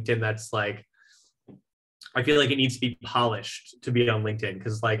on LinkedIn that's like, I feel like it needs to be polished to be on LinkedIn,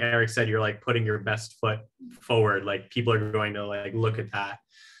 because like Eric said, you're like putting your best foot forward, like people are going to like look at that.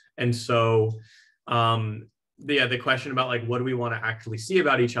 And so the question about like what do we want to actually see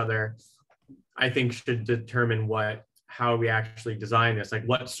about each other, I think should determine how we actually design this. Like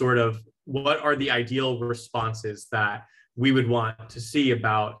what are the ideal responses that we would want to see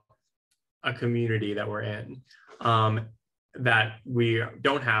about a community that we're in, that we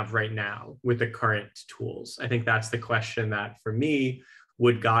don't have right now with the current tools. I think that's the question that for me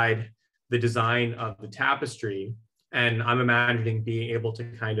would guide the design of the tapestry. And I'm imagining being able to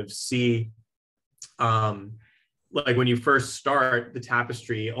kind of see, like when you first start the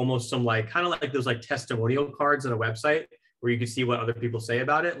tapestry, almost some like kind of like those like testimonial cards on a website where you can see what other people say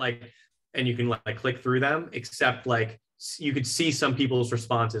about it, like, and you can like click through them, except like you could see some people's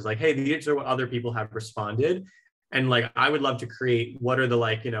responses, like, hey, these are what other people have responded. And like I would love to create what are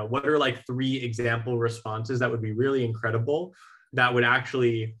like 3 example responses that would be really incredible, that would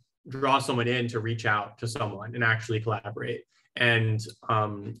actually draw someone in to reach out to someone and actually collaborate. And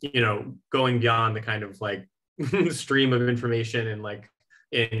you know, going beyond the kind of like stream of information and like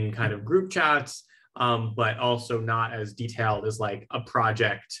in kind of group chats, but also not as detailed as like a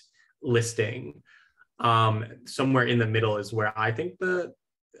project listing. Somewhere in the middle is where I think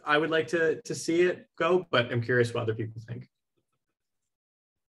I would like to see it go, but I'm curious what other people think.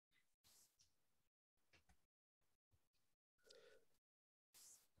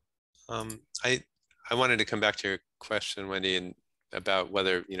 I wanted to come back to your question, Wendy, and about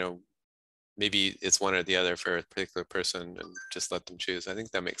whether, you know, maybe it's one or the other for a particular person and just let them choose. I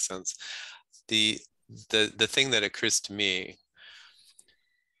think that makes sense. The thing that occurs to me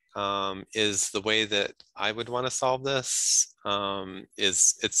is the way that I would want to solve this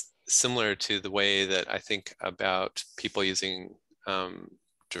it's similar to the way that I think about people using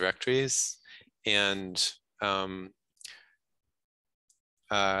directories. And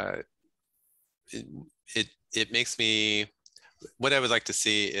it makes me, what I would like to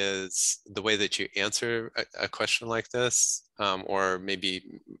see is the way that you answer a question like this, or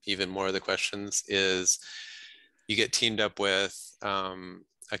maybe even more of the questions, is you get teamed up with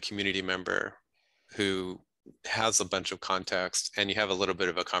a community member who has a bunch of context and you have a little bit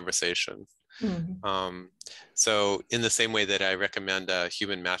of a conversation. Mm-hmm. So in the same way that I recommend a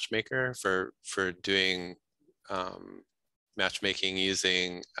human matchmaker for doing matchmaking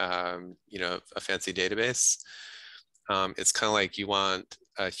using you know, a fancy database, it's kind of like you want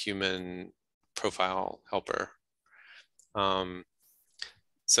a human profile helper.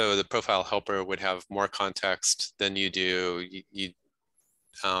 So the profile helper would have more context than you do.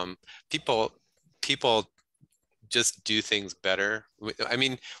 People just do things better. I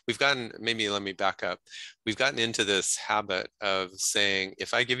mean, maybe let me back up. We've gotten into this habit of saying,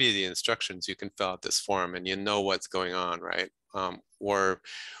 if I give you the instructions, you can fill out this form and you know what's going on, right? Or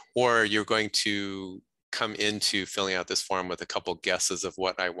you're going to come into filling out this form with a couple guesses of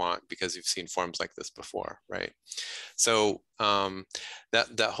what I want because you've seen forms like this before, right? So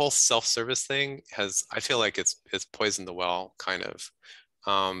that whole self-service thing I feel like it's poisoned the well, kind of,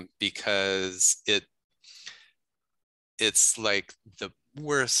 because it's like the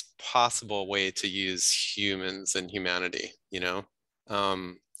worst possible way to use humans and humanity. you know?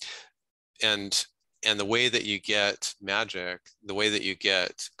 And the way that you get magic, the way that you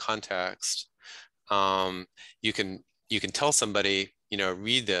get context, you can tell somebody, you know,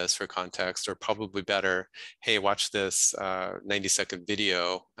 read this for context, or probably better, hey, watch this 90-second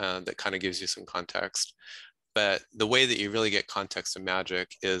video that kind of gives you some context. But the way that you really get context and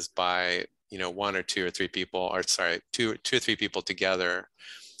magic is by, you know, one or two or three people, or sorry, two or three people together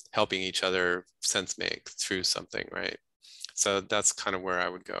helping each other sense make through something, right? So that's kind of where I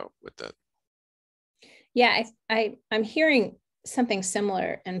would go with it. Yeah, I'm hearing something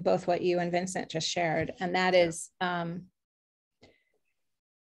similar in both what you and Vincent just shared, and that is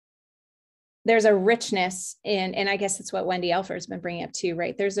there's a richness in, and I guess it's what Wendy Elfer has been bringing up too,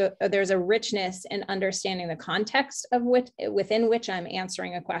 right? There's a richness in understanding the context of within which I'm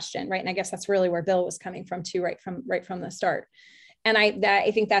answering a question, right? And I guess that's really where Bill was coming from too, right from the start. And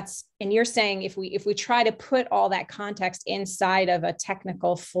I think that's, and you're saying if we try to put all that context inside of a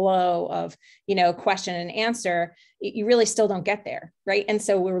technical flow of, you know, question and answer, you really still don't get there, right? And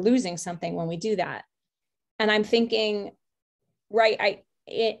so we're losing something when we do that. And I'm thinking, right,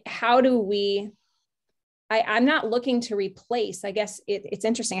 how do we, I'm not looking to replace, I guess it's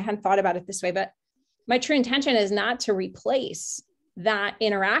interesting. I hadn't thought about it this way, but my true intention is not to replace that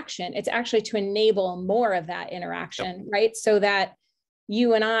interaction. It's actually to enable more of that interaction, right? So that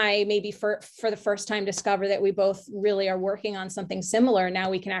you and I maybe for the first time discover that we both really are working on something similar. Now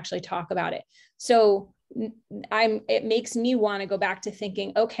we can actually talk about it. So it makes me want to go back to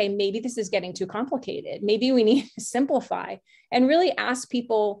thinking, okay, maybe this is getting too complicated. Maybe we need to simplify and really ask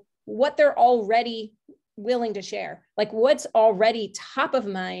people what they're already willing to share. Like what's already top of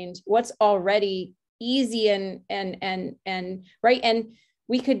mind, what's already easy and right. And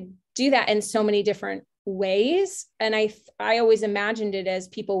we could do that in so many different ways. And I always imagined it as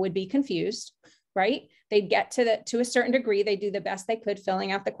people would be confused, right? They'd get to a certain degree, they do the best they could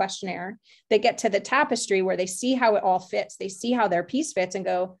filling out the questionnaire. They get to the tapestry where they see how it all fits. They see how their piece fits and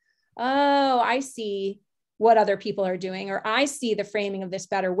go, oh, I see what other people are doing, or I see the framing of this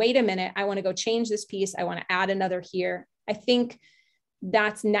better. Wait a minute, I want to go change this piece. I want to add another here. I think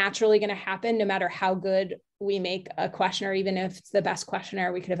that's naturally going to happen no matter how good we make a questionnaire, even if it's the best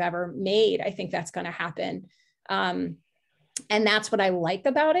questionnaire we could have ever made. I think that's going to happen. And that's what I like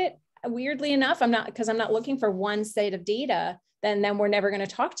about it. Weirdly enough, I'm not looking for one set of data, then we're never going to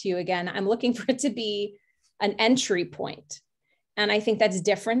talk to you again. I'm looking for it to be an entry point. And I think that's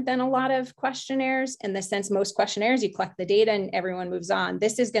different than a lot of questionnaires in the sense most questionnaires, you collect the data and everyone moves on.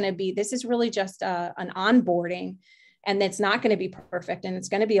 This is really just an onboarding, and it's not going to be perfect, and it's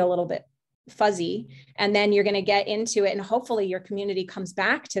going to be a little bit fuzzy. And then you're going to get into it, and hopefully your community comes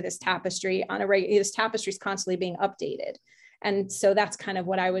back to this tapestry on a regular, this tapestry is constantly being updated. And so that's kind of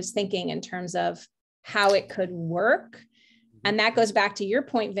what I was thinking in terms of how it could work. And that goes back to your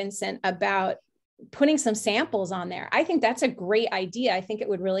point, Vincent, about putting some samples on there. I think that's a great idea. I think it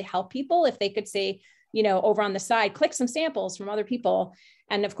would really help people if they could say, you know, over on the side, click some samples from other people.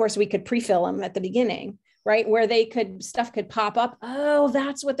 And of course we could pre-fill them at the beginning, right? Where stuff could pop up. Oh,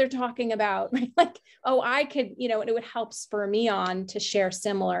 that's what they're talking about. Right? Like, oh, I could, you know, and it would help spur me on to share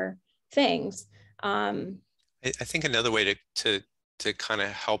similar things. I think another way to kind of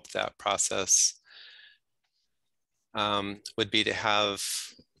help that process would be to have,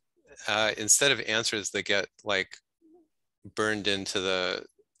 instead of answers that get like burned into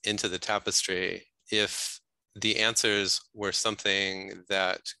the tapestry, if the answers were something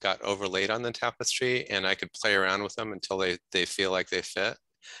that got overlaid on the tapestry and I could play around with them until they feel like they fit.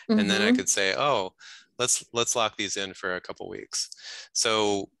 Mm-hmm. And then I could say, oh, let's lock these in for a couple weeks.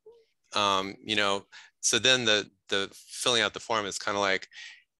 So, you know, so then the filling out the form is kind of like,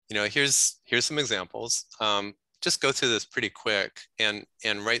 you know, here's some examples. Just go through this pretty quick and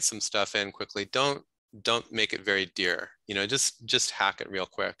write some stuff in quickly. Don't make it very dear, you know, just hack it real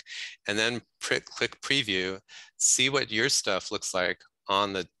quick, and then click preview, see what your stuff looks like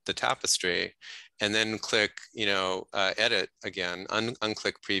on the tapestry, and then click, you know, edit again,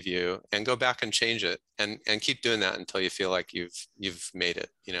 unclick preview, and go back and change it, and keep doing that until you feel like you've made it,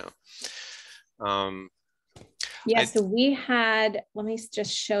 you know. Yeah, so we had, let me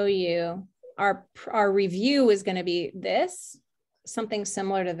just show you, our review is going to be this, something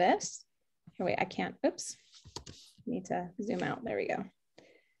similar to this. Oh, wait, I can't, oops, need to zoom out, there we go.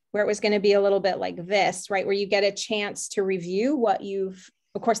 Where it was going to be a little bit like this, right? Where you get a chance to review what you've,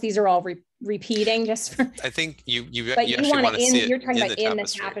 of course, these are all repeating just for. I think you but actually want to see it you're talking in about the in the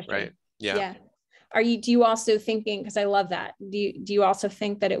tapestry, tapestry, right? Yeah. Yeah. do you also thinking, because I love that, do you also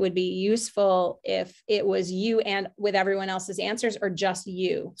think that it would be useful if it was you and with everyone else's answers, or just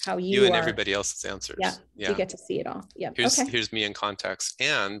you, how you and are? everybody else's answers. Yeah. So you get to see it all. Yeah. Here's me in context.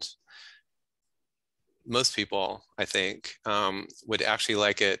 And most people, I think, would actually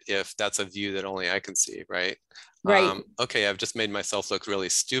like it if that's a view that only I can see, right? Right. Okay, I've just made myself look really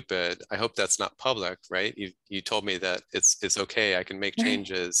stupid. I hope that's not public, right? You told me that it's okay. I can make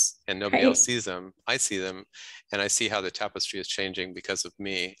changes and nobody else sees them. I see them, and I see how the tapestry is changing because of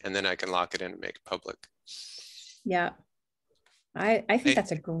me, and then I can lock it in and make it public. Yeah, I think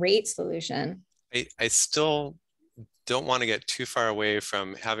that's a great solution. I still don't want to get too far away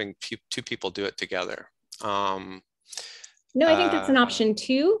from having two people do it together. No, I think that's an option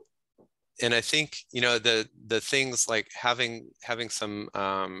too. And I think, you know, the things like having some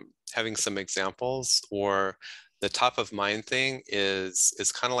examples, or the top of mind thing is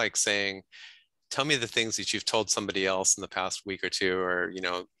kind of like saying, tell me the things that you've told somebody else in the past week or two, or, you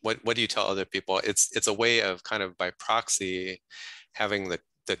know, what do you tell other people? It's a way of kind of by proxy having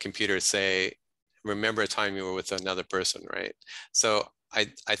the computer say, remember a time you were with another person, right? So I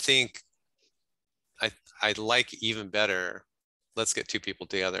think I'd like even better, let's get two people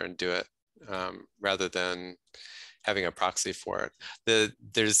together and do it, rather than having a proxy for it.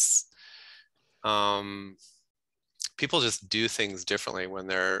 There's people just do things differently when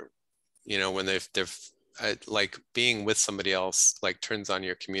they're, you know, when they've like being with somebody else like turns on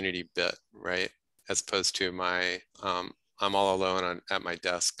your community bit, right? As opposed to my I'm all alone at my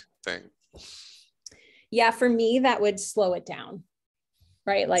desk thing. Yeah, for me, that would slow it down,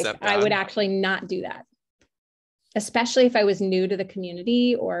 right? Like I would actually not do that, especially if I was new to the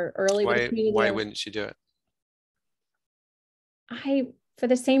community or early with the community. Why wouldn't you do it? For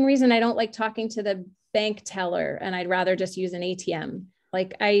the same reason I don't like talking to the bank teller, and I'd rather just use an ATM.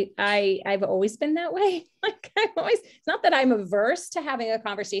 Like I've always been that way. Like it's not that I'm averse to having a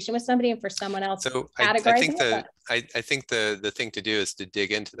conversation with somebody and for someone else. So I think the thing to do is to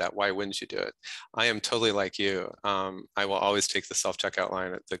dig into that. Why wouldn't you do it? I am totally like you. I will always take the self-checkout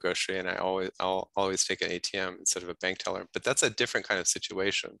line at the grocery, and I'll always take an ATM instead of a bank teller. But that's a different kind of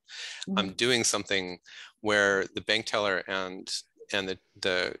situation. Mm-hmm. I'm doing something where the bank teller and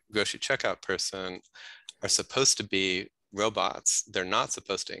the grocery checkout person are supposed to be robots. They're not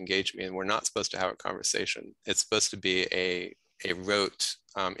supposed to engage me, and we're not supposed to have a conversation. It's supposed to be a rote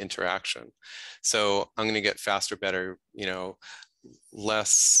interaction. So I'm going to get faster, better, you know,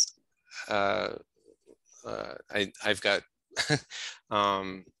 less. I've got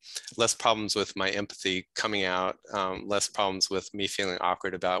less problems with my empathy coming out, less problems with me feeling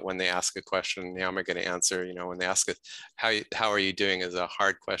awkward about when they ask a question, how am I going to answer? You know, when they ask it, how are you doing is a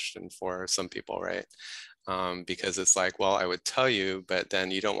hard question for some people, right? Because it's like, well, I would tell you, but then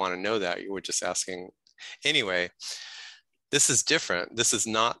you don't want to know that. You were just asking. Anyway, this is different. This is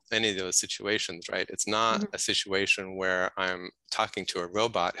not any of those situations, right? It's not a situation where I'm talking to a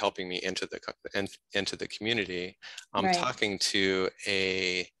robot helping me into the community. I'm talking to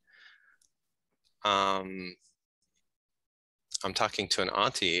I'm talking to an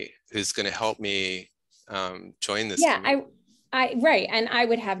auntie who's going to help me join this community. Right. And I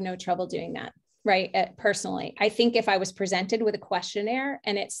would have no trouble doing that. Right. Personally, I think if I was presented with a questionnaire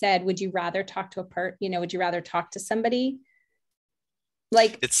and it said, would you rather talk to would you rather talk to somebody?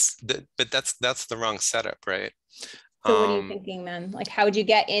 Like but that's the wrong setup, right? So what are you thinking then? Like, how would you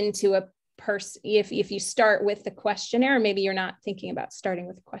get into a person if you start with the questionnaire? Maybe you're not thinking about starting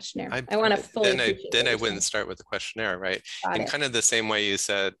with the questionnaire. I want to fully. Then I wouldn't start with the questionnaire, right? In kind of the same way you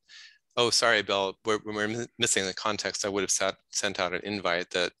said, oh, sorry, Bill, we're missing the context. I would have sent out an invite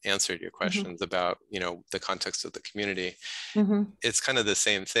that answered your questions about, you know, the context of the community. It's kind of the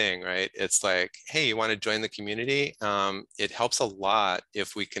same thing, right? It's like, hey, you want to join the community? It helps a lot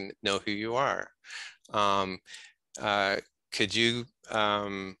if we can know who you are. Could you,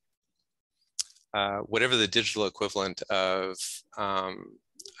 whatever the digital equivalent of,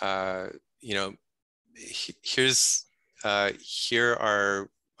 you know, here are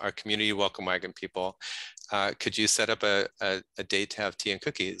our community welcome wagon people. Could you set up a date to have tea and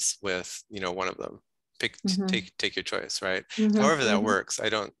cookies with, you know, one of them? Take your choice, right? However that works. I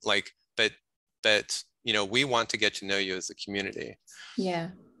don't like, but you know, we want to get to know you as a community. Yeah.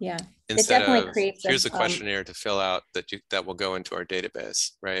 Instead of here's a questionnaire to fill out that will go into our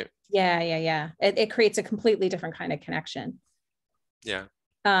database, right? Yeah. It creates a completely different kind of connection. Yeah.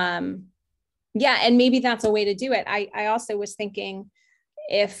 Yeah, and maybe that's a way to do it. I also was thinking,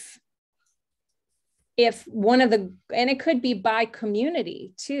 if one of the, and it could be by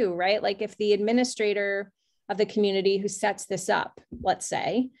community too, right? Like if the administrator of the community who sets this up, let's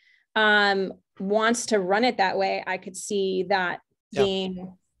say, wants to run it that way, I could see that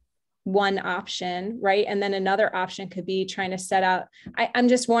being one option, right? And then another option could be trying to set out, I'm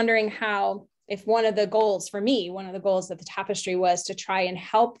just wondering how, if one of the goals for me, one of the goals of the tapestry was to try and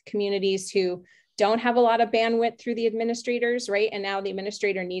help communities who don't have a lot of bandwidth through the administrators, right? And now the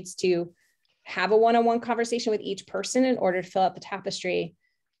administrator needs to have a one-on-one conversation with each person in order to fill out the tapestry.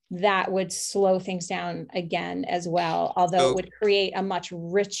 That would slow things down again as well, although it would create a much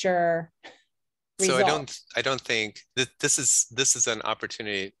richer result. So I don't think that this is an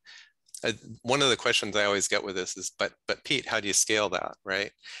opportunity. One of the questions I always get with this is, but Pete, how do you scale that,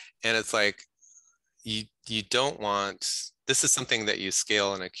 right? And it's like, you don't want, this is something that you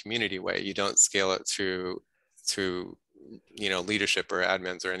scale in a community way. You don't scale it through leadership or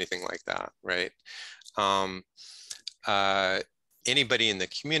admins or anything like that, right? Anybody in the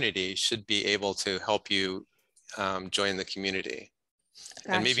community should be able to help you join the community.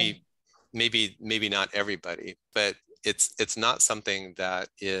 Gotcha. And maybe not everybody, but it's not something that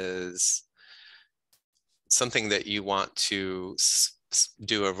is something that you want to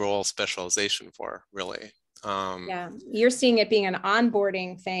do a role specialization for, really. Yeah, you're seeing it being an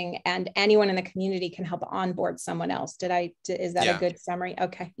onboarding thing, and anyone in the community can help onboard someone else. Is that a good summary?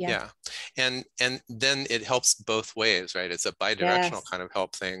 Okay, yeah. And then it helps both ways, right? It's a bidirectional kind of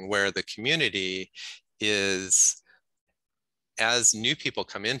help thing, where the community is, as new people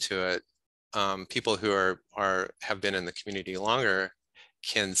come into it, people who have been in the community longer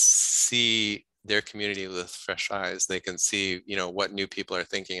can see their community with fresh eyes. They can see, what new people are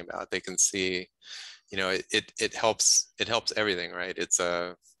thinking about. They can see, it helps everything, right? It's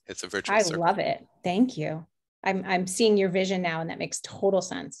a virtuous circle. I love it. Thank you. I'm seeing your vision now, and that makes total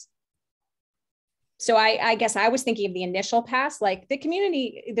sense. So I guess I was thinking of the initial pass, like the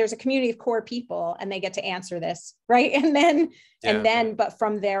community, there's a community of core people and they get to answer this, right? And then, but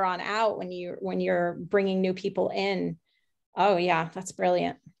from there on out, when you're bringing new people in, oh yeah, that's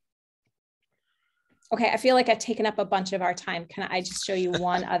brilliant. Okay, I feel like I've taken up a bunch of our time. Can I just show you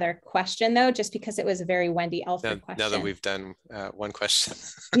one other question though, just because it was a very Wendy Elford question? Now that we've done one question.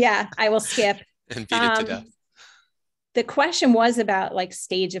 Yeah, I will skip. And beat it to death. The question was about like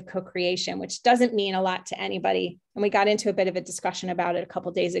stage of co-creation, which doesn't mean a lot to anybody. And we got into a bit of a discussion about it a couple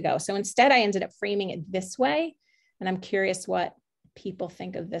of days ago. So instead I ended up framing it this way. And I'm curious what people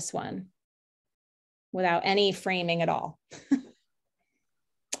think of this one without any framing at all.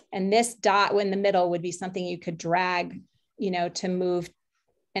 And this dot in the middle would be something you could drag, to move,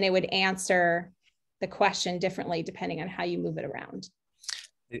 and it would answer the question differently depending on how you move it around.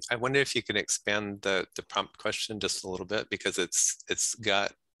 I wonder if you can expand the prompt question just a little bit, because it's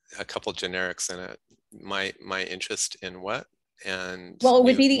got a couple generics in it. My interest in what? And well, it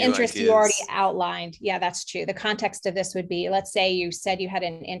would be the interest ideas. You already outlined. Yeah, that's true. The context of this would be, let's say you said you had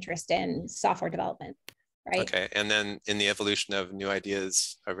an interest in software development, right? Okay, and then in the evolution of new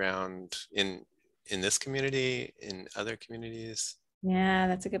ideas around in this community, in other communities. Yeah,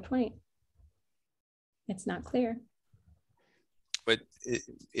 that's a good point. It's not clear. But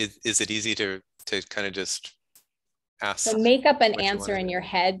is it easy to kind of just ask? So make up an answer in your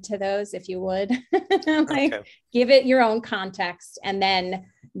head to those, if you would. Like, okay. Give it your own context, and then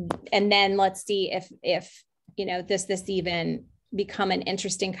let's see if does this even become an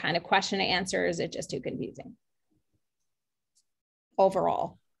interesting kind of question to answer, or is it just too confusing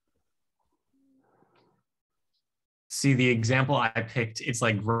overall? See, the example I picked, it's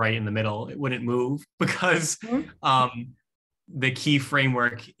like right in the middle. It wouldn't move because the key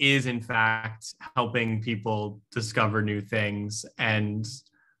framework is in fact helping people discover new things and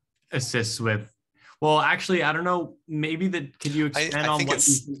assist with, well, actually, I don't know, maybe could you expand on what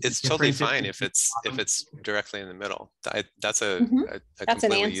it's totally fine if it's directly in the middle. That's a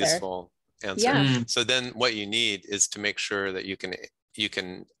completely useful answer. Yeah. So then what you need is to make sure that you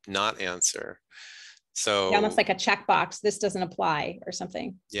can not answer. So almost like a checkbox, this doesn't apply or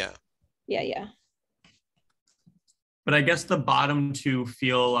something. Yeah. Yeah. But I guess the bottom two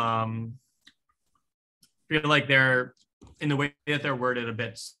feel like they're, in the way that they're worded, a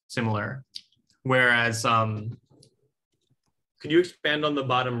bit similar. Whereas, could you expand on the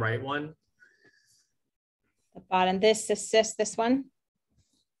bottom right one? The bottom, this assist, this one?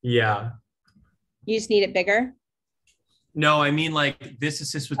 Yeah. You just need it bigger? No, I mean like this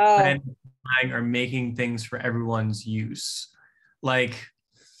assists with planning or making things for everyone's use. Like,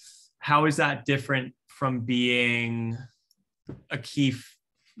 how is that different from being a key,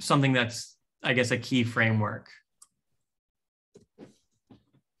 something that's, I guess, a key framework?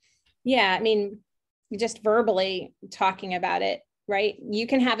 Yeah, I mean, just verbally talking about it, right? You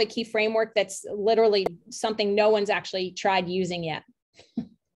can have a key framework that's literally something no one's actually tried using yet,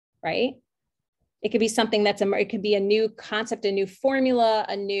 right? It could be something it could be a new concept, a new formula,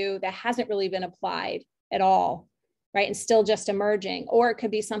 that hasn't really been applied at all, right? And still just emerging. Or it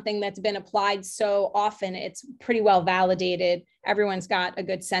could be something that's been applied so often, it's pretty well validated. Everyone's got a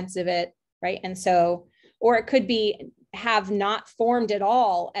good sense of it, right? And so, or it could be have not formed at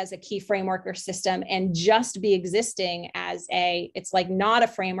all as a key framework or system and just be existing as it's like not a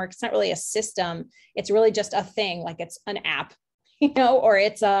framework. It's not really a system. It's really just a thing, like it's an app, or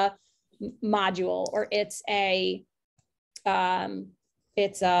it's a module, or it's a website,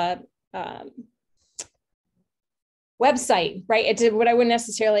 right? It's what I wouldn't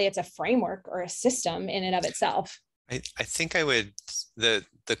necessarily, it's a framework or a system in and of itself. I think I would, the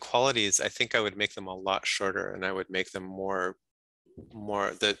qualities, I think I would make them a lot shorter, and I would make them more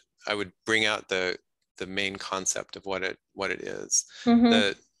that I would bring out the main concept of what it is.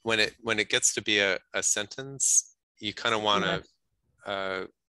 Mm-hmm. When it gets to be a sentence, you kind of want a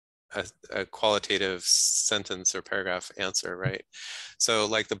qualitative sentence or paragraph answer, right? So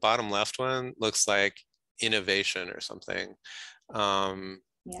like the bottom left one looks like innovation or something. And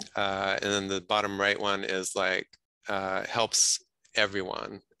then the bottom right one is like helps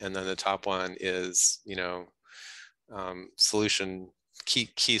everyone. And then the top one is, solution,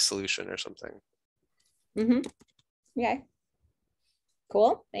 key solution or something. Mm-hmm. Okay.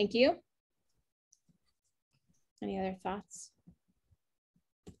 Cool. Thank you. Any other thoughts?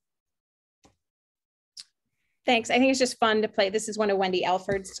 Thanks. I think it's just fun to play. This is one of Wendy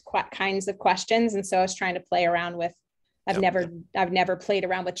Elford's kinds of questions. And so I was trying to play around with, I've never played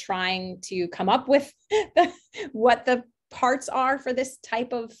around with trying to come up with what the parts are for this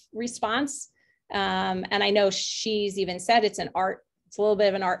type of response. And I know she's even said it's an art, it's a little bit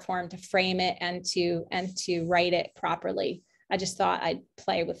of an art form to frame it and to write it properly. I just thought I'd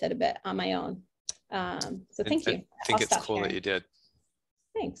play with it a bit on my own. So thank you. I think it's cool that you did.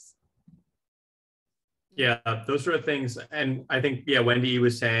 Thanks. Yeah, those sort of things. And I think, Wendy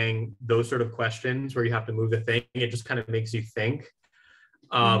was saying those sort of questions where you have to move the thing, it just kind of makes you think.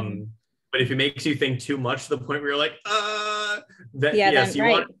 But if it makes you think too much to the point where you're like, you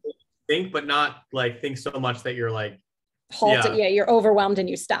want to think, but not like think so much that you're like, halt it. Yeah, you're overwhelmed and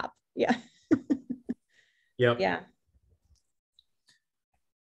you stop. Yeah. Yep. Yeah.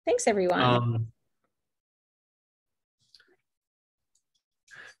 Thanks, everyone.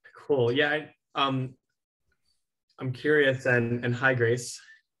 Cool. Yeah. I'm curious, and hi, Grace.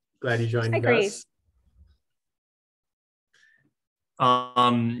 Glad you joined us. Grace.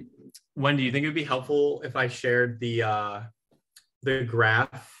 Wendy, do you think it would be helpful if I shared the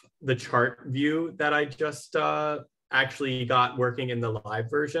graph, the chart view that I just actually got working in the live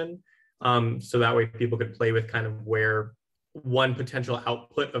version? So that way people could play with kind of where one potential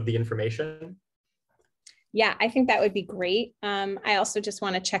output of the information. Yeah, I think that would be great. I also just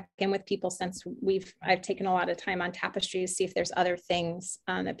want to check in with people since I've taken a lot of time on Tapestry to see if there's other things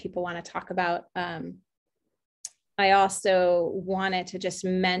that people want to talk about. I also wanted to just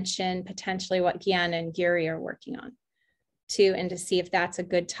mention potentially what Gian and Giri are working on too, and to see if that's a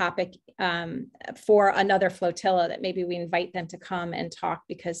good topic for another flotilla, that maybe we invite them to come and talk,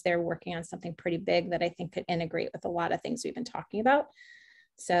 because they're working on something pretty big that I think could integrate with a lot of things we've been talking about.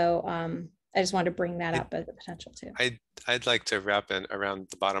 So I just wanted to bring that up as a potential too. I'd like to wrap in around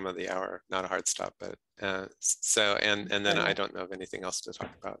the bottom of the hour, not a hard stop, but so and then I don't know of anything else to talk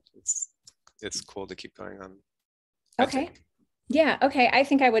about. It's cool to keep going on. Okay. Yeah. Okay. I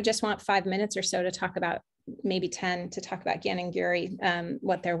think I would just want 5 minutes or so to talk about, maybe 10 to talk about Gian and Giri,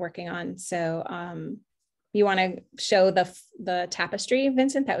 what they're working on. So you want to show the tapestry,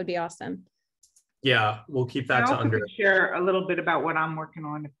 Vincent? That would be awesome. Yeah, we'll keep that I to under. could share a little bit about what I'm working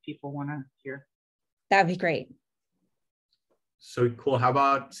on if people want to hear. That'd be great. So cool. How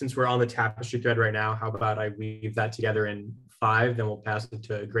about, since we're on the tapestry thread right now, how about I weave that together in 5, then we'll pass it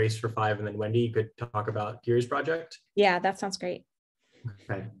to Grace for 5, and then Wendy, you could talk about Giri's project. Yeah, that sounds great.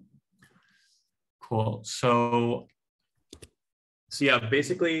 Okay. Cool. So yeah,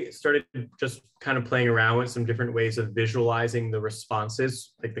 basically started just kind of playing around with some different ways of visualizing the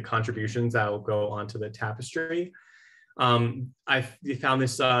responses, like the contributions that will go onto the tapestry. I found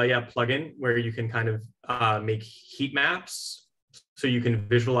this plugin where you can kind of make heat maps, so you can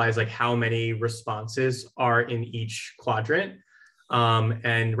visualize like how many responses are in each quadrant.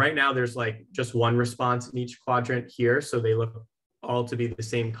 And right now there's like just one response in each quadrant here, so they look all to be the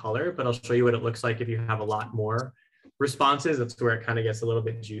same color, but I'll show you what it looks like if you have a lot more responses. That's where it kind of gets a little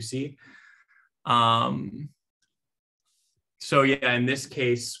bit juicy. So yeah, in this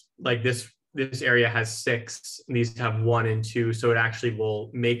case, like this this area has 6, and these have 1 and 2. So it actually will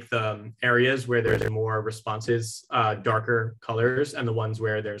make the areas where there's more responses darker colors, and the ones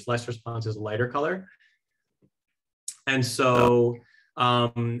where there's less responses lighter color. And so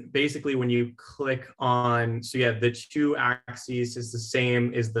basically when you click on, so yeah, the 2 axes is the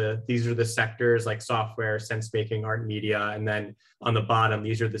same as these are the sectors like software, sense making, art, media. And then on the bottom,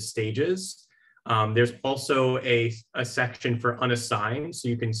 these are the stages. There's also a section for unassigned, so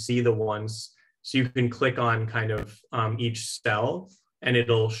you can see the ones, so you can click on kind of each cell and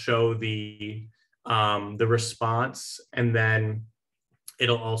it'll show the response, and then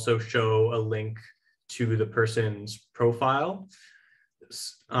it'll also show a link to the person's profile.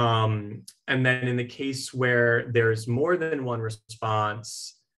 And then in the case where there's more than 1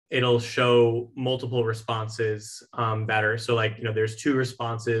 response, it'll show multiple responses that are, so like, there's 2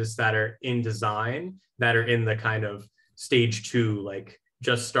 responses that are in design that are in the kind of stage 2, like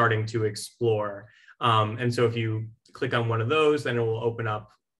just starting to explore. And so if you click on one of those, then it will open up,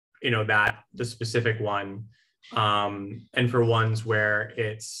 the specific one. And for ones where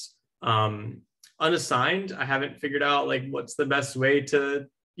it's unassigned, I haven't figured out like what's the best way to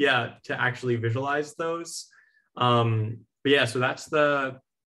actually visualize those. But yeah, so that's the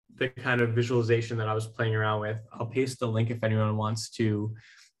kind of visualization that I was playing around with. I'll paste the link if anyone wants to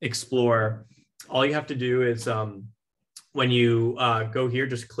explore. All you have to do is when you go here,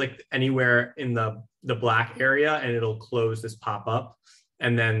 just click anywhere in the black area and it'll close this pop-up.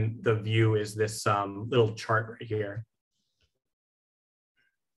 And then the view is this little chart right here.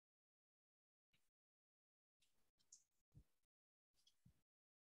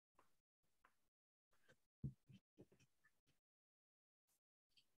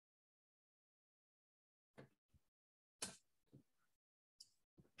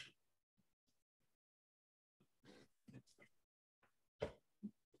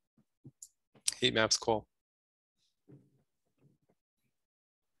 Heat map's cool.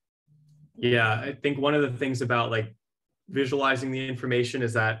 Yeah, I think one of the things about like visualizing the information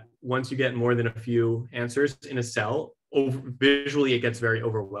is that once you get more than a few answers in a cell, visually it gets very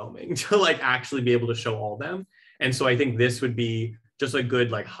overwhelming to like actually be able to show all of them. And so I think this would be just a good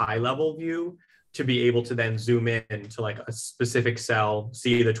like high level view to be able to then zoom in to like a specific cell,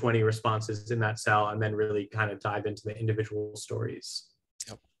 see the 20 responses in that cell, and then really kind of dive into the individual stories.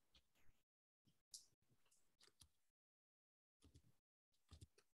 Yep.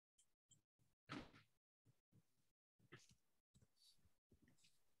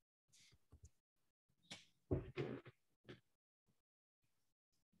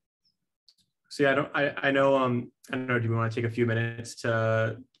 So yeah, I don't know, do we want to take a few minutes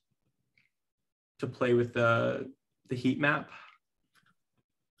to play with the heat map?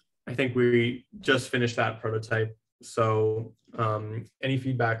 I think we just finished that prototype. So any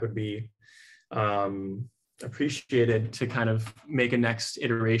feedback would be appreciated to kind of make a next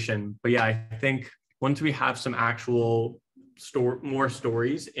iteration. But yeah, I think once we have some actual more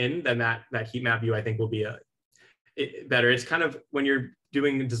stories in, then that heat map view I think will be better. It's kind of, when you're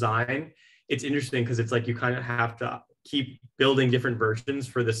doing design, it's interesting because it's like you kind of have to keep building different versions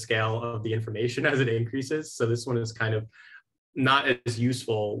for the scale of the information as it increases. So this one is kind of not as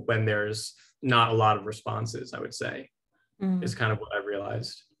useful when there's not a lot of responses, I would say, is kind of what I've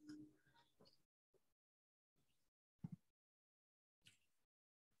realized.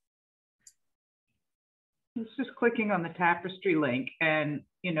 It's just clicking on the tapestry link and,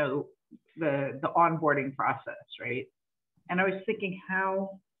 the onboarding process, right? And I was thinking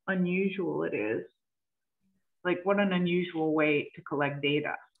how unusual it is. Like, what an unusual way to collect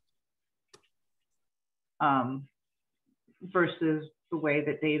data versus the way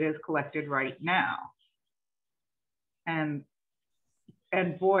that data is collected right now. And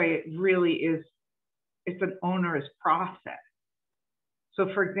boy, it really is, it's an onerous process.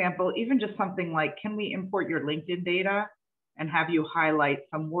 So for example, even just something like, can we import your LinkedIn data and have you highlight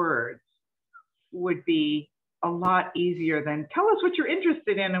some words, would be a lot easier than tell us what you're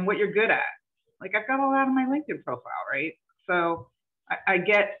interested in and what you're good at. Like, I've got all that on my LinkedIn profile, right? So I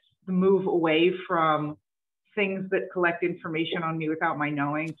get the move away from things that collect information on me without my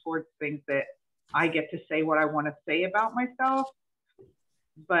knowing towards things that I get to say what I want to say about myself.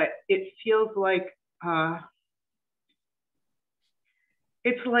 But it feels like,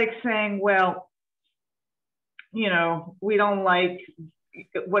 it's like saying, well, we don't like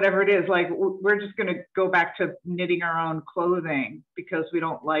whatever it is, like we're just going to go back to knitting our own clothing because we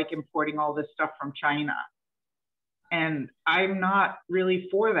don't like importing all this stuff from China. And I'm not really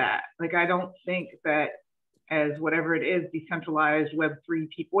for that. Like, I don't think that as whatever it is, decentralized Web3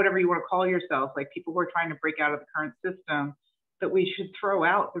 people, whatever you want to call yourself, like people who are trying to break out of the current system, that we should throw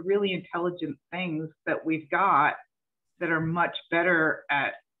out the really intelligent things that we've got that are much better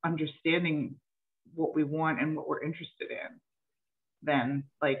at understanding what we want and what we're interested in than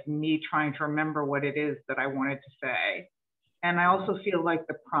like me trying to remember what it is that I wanted to say. And I also feel like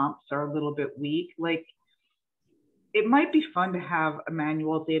the prompts are a little bit weak. Like, it might be fun to have a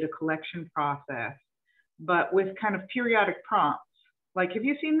manual data collection process, but with kind of periodic prompts, like, have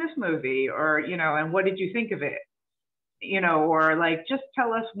you seen this movie? Or, you know, and what did you think of it? You know, or like, just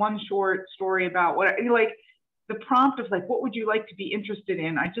tell us one short story about what, like, the prompt of like, what would you like to be interested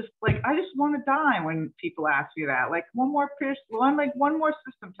in? I just want to die when people ask me that. Like, one more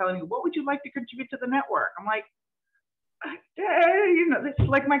system telling me, what would you like to contribute to the network? I'm like, you know, it's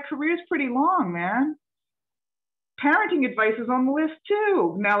like, my career is pretty long, man. Parenting advice is on the list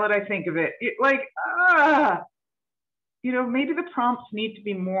too, now that I think of it. You know, maybe the prompts need to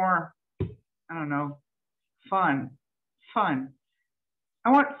be more, I don't know, fun. I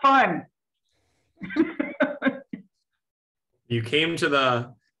want fun. You came to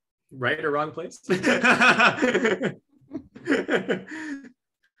the right or wrong place.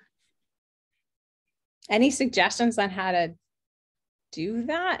 Any suggestions on how to do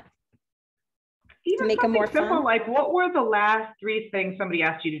that? Even to make it more simple, fun? like, what were the last 3 things somebody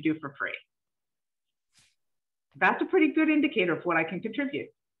asked you to do for free? That's a pretty good indicator of what I can contribute.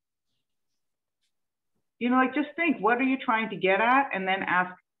 You know, like, just think, what are you trying to get at? And then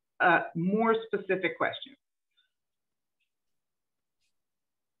ask a more specific question.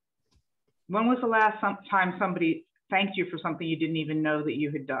 When was the last time somebody thanked you for something you didn't even know that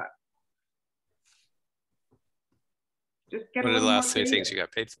you had done? Just get What are the last 3 things you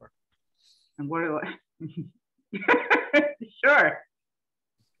got paid for? And what are sure.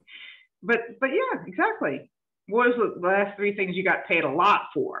 But yeah, exactly. What was the last 3 things you got paid a lot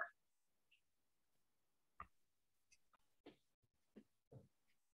for?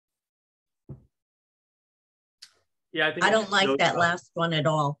 Yeah, I don't like that last one at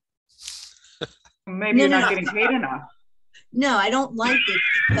all. Maybe you're not getting paid enough. No, I don't like it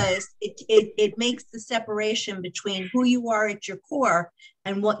because it makes the separation between who you are at your core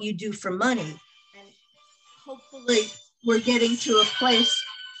and what you do for money. And hopefully we're getting to a place,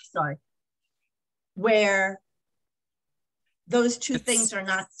 where those two things are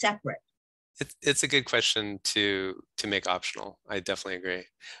not separate. It's a good question to make optional. I definitely agree.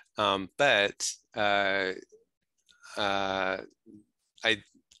 But I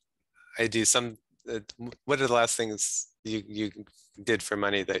do some. What are the last things you did for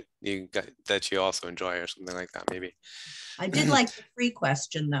money that you got that you also enjoy, or something like that? Maybe. I did like the free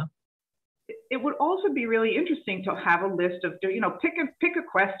question though. It would also be really interesting to have a list of, you know, pick a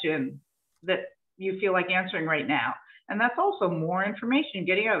question that you feel like answering right now, and that's also more information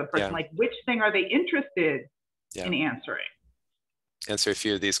getting out of the person. Yeah. Like, which thing are they interested in answering? Answer a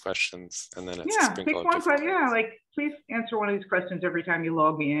few of these questions, and then it's pick one question. Yeah, like, please answer one of these questions every time you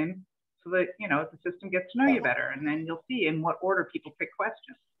log in, so that, you know, the system gets to know you better, and then you'll see in what order people pick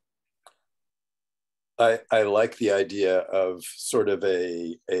questions. I like the idea of sort of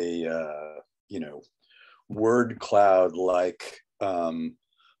a you know, word cloud, like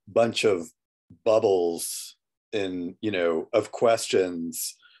bunch of bubbles in, you know, of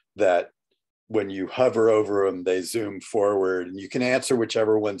questions that when you hover over them, they zoom forward, and you can answer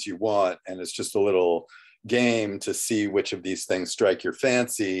whichever ones you want. And it's just a little game to see which of these things strike your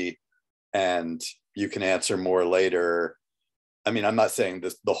fancy, and you can answer more later. I mean, I'm not saying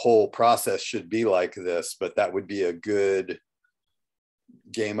the whole process should be like this, but that would be a good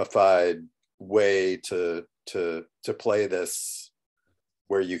gamified way to play this,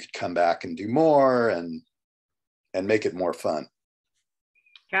 where you could come back and do more and make it more fun.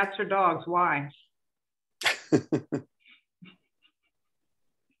 Cats or dogs? Why?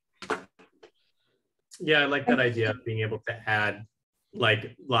 Yeah, I like that idea of being able to add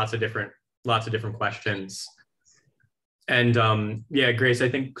like lots of different questions. And yeah, Grace, I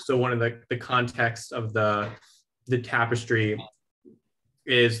think so. One of the context of the tapestry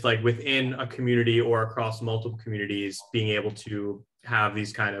is like within a community or across multiple communities, being able to have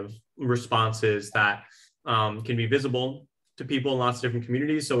these kind of responses that can be visible to people in lots of different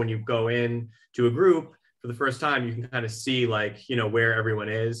communities. So when you go in to a group for the first time, you can kind of see, like, you know, where everyone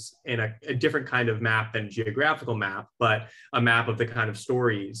is in a different kind of map than geographical map, but a map of the kind of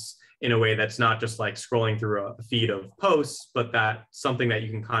stories in a way that's not just like scrolling through a feed of posts, but that something that you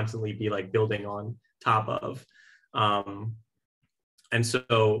can constantly be like building on top of. And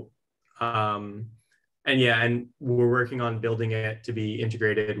so, and yeah, and we're working on building it to be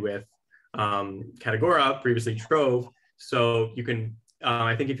integrated with Categora, previously Trove. So you can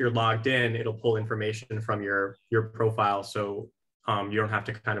I think if you're logged in, it'll pull information from your profile, so you don't have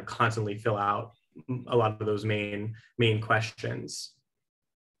to kind of constantly fill out a lot of those main questions.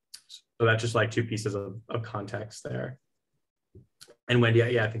 So that's just like two pieces of context there. And Wendy,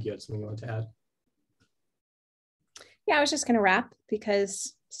 yeah, I think you had something you wanted to add. Yeah, I was just going to wrap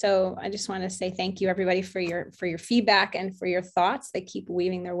so I just want to say thank you everybody for your feedback and for your thoughts. They keep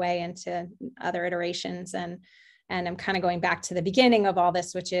weaving their way into other iterations, and I'm kind of going back to the beginning of all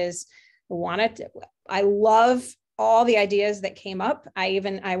this, which is I love all the ideas that came up.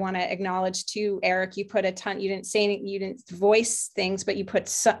 I want to acknowledge too, Eric, you put a ton, you didn't say anything, you didn't voice things, but you put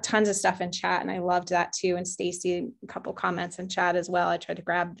tons of stuff in chat, and I loved that too. And Stacy, a couple comments in chat as well. I tried to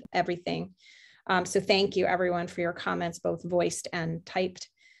grab everything. So thank you everyone for your comments, both voiced and typed.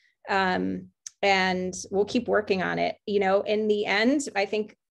 And we'll keep working on it. You know, in the end, I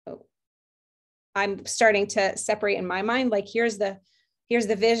think I'm starting to separate in my mind, like here's the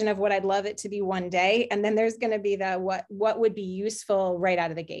vision of what I'd love it to be one day. And then there's going to be the what would be useful right out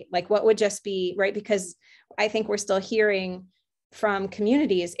of the gate, like what would just be right. Because I think we're still hearing from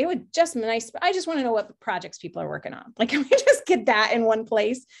communities, it would just be nice. I just want to know what projects people are working on. Like, can we just get that in one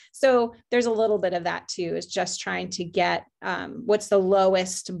place? So there's a little bit of that too, is just trying to get what's the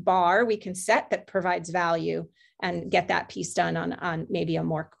lowest bar we can set that provides value, and get that piece done on maybe a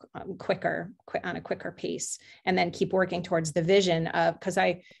more quicker pace, and then keep working towards the vision of, because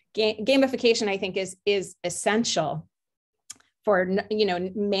gamification I think is essential for, you know,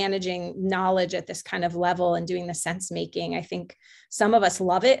 managing knowledge at this kind of level and doing the sense making. I think some of us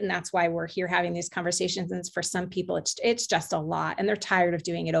love it, and that's why we're here having these conversations. And for some people, it's just a lot, and they're tired of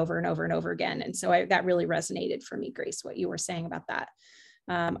doing it over and over and over again. And so that really resonated for me, Grace, what you were saying about that.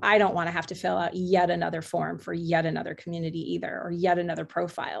 I don't want to have to fill out yet another form for yet another community either, or yet another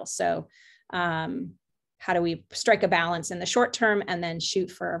profile. So how do we strike a balance in the short term and then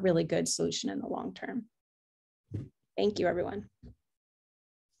shoot for a really good solution in the long term? Thank you, everyone.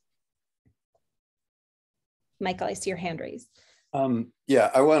 Michael, I see your hand raised.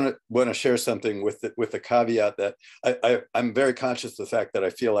 Yeah, I want to share something with the caveat that I'm very conscious of the fact that I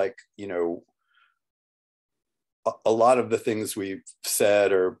feel like, you know, a lot of the things we've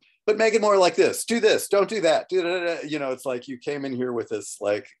said are, but make it more like this, do this, don't do that, you know, it's like you came in here with this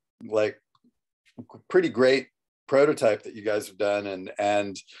like pretty great prototype that you guys have done,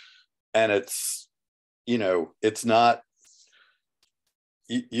 and it's, you know, it's not,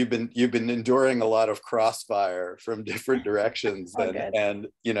 you've been enduring a lot of crossfire from different directions, and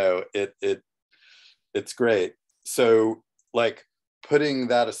you know, it's great. So like, putting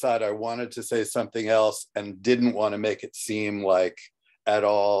that aside, I wanted to say something else and didn't want to make it seem like at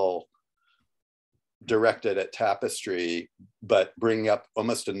all directed at Tapestry, but bring up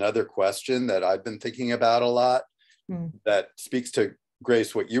almost another question that I've been thinking about a lot, that speaks to,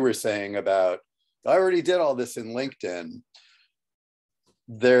 Grace, what you were saying about, I already did all this in LinkedIn.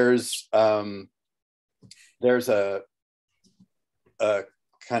 There's a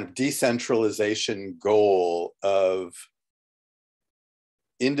kind of decentralization goal of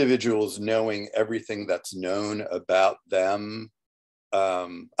individuals knowing everything that's known about them.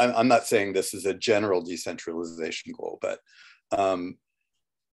 I'm not saying this is a general decentralization goal, but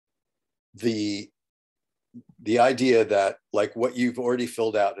the idea that like what you've already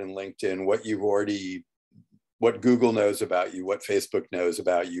filled out in LinkedIn, what Google knows about you, what Facebook knows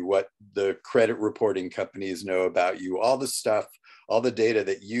about you, what the credit reporting companies know about you, all the stuff, all the data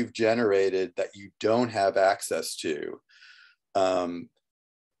that you've generated that you don't have access to.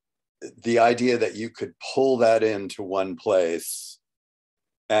 The idea that you could pull that into one place,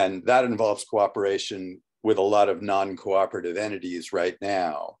 and that involves cooperation with a lot of non-cooperative entities right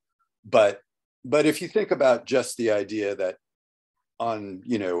now. But if you think about just the idea that on,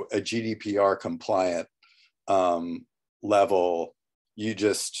 you know, a GDPR compliant level, you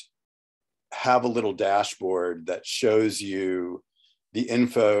just have a little dashboard that shows you the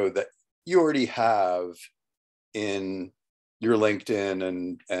info that you already have in your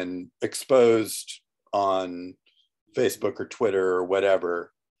LinkedIn and exposed on Facebook or Twitter or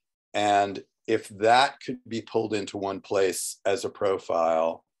whatever. And if that could be pulled into one place as a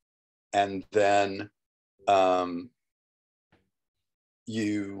profile, and then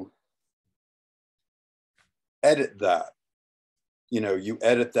you edit that, you know, you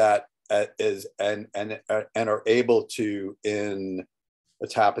edit that as and are able to, in a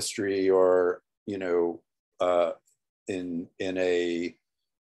Tapestry or, you know, in a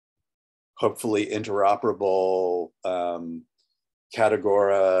hopefully interoperable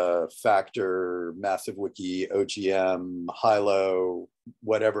Categora, Factor, Massive Wiki, OGM, Hilo,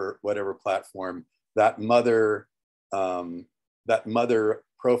 whatever platform, that mother that mother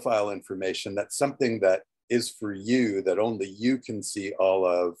profile information, that's something that is for you, that only you can see all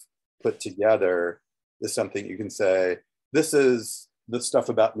of, put together, is something you can say, this is the stuff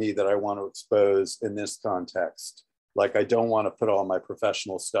about me that I want to expose in this context. Like, I don't want to put all my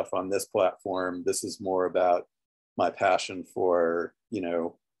professional stuff on this platform. This is more about my passion for,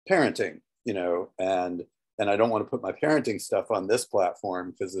 parenting, and I don't want to put my parenting stuff on this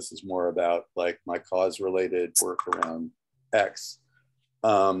platform because this is more about like my cause related work around X.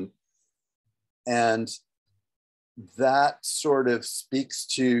 And that sort of speaks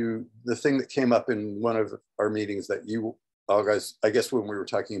to the thing that came up in one of our meetings that you all guys, I guess when we were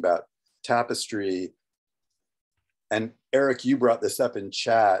talking about tapestry, and Eric, you brought this up in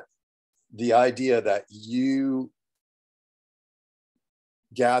chat, the idea that you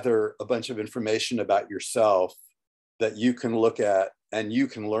gather a bunch of information about yourself that you can look at and you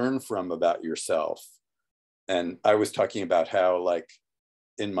can learn from about yourself. And I was talking about how, like,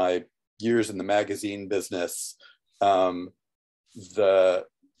 in my years in the magazine business, the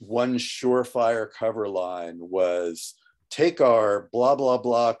one surefire cover line was, take our blah, blah,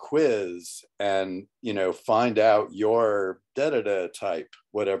 blah quiz and, find out your da-da-da type,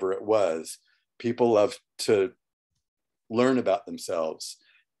 whatever it was. People love to learn about themselves.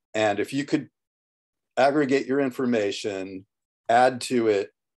 And if you could aggregate your information, add to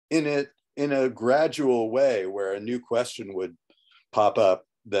it in a gradual way where a new question would pop up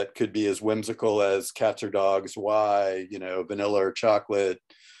that could be as whimsical as cats or dogs, why, vanilla or chocolate,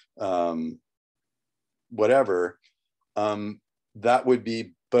 whatever, that would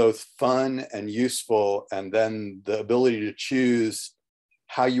be both fun and useful. And then the ability to choose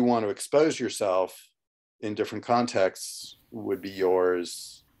how you want to expose yourself in different contexts would be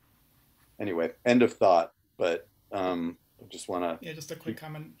yours. Anyway, end of thought, but I just want to just a quick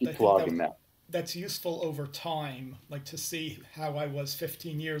comment. keep flogging that. That's useful over time, like to see how I was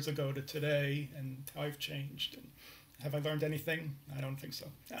 15 years ago to today and how I've changed. And have I learned anything? I don't think so.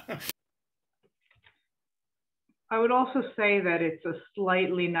 I would also say that it's a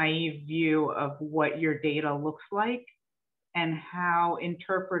slightly naive view of what your data looks like and how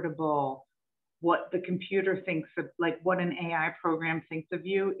interpretable what the computer thinks of, like what an AI program thinks of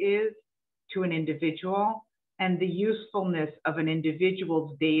you is to an individual, and the usefulness of an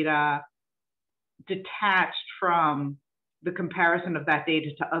individual's data detached from the comparison of that data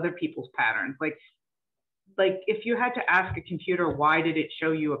to other people's patterns. Like if you had to ask a computer, why did it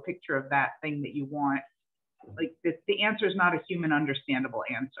show you a picture of that thing that you want? Like the answer is not a human understandable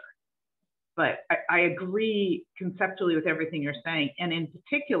answer. But I agree conceptually with everything you're saying. And in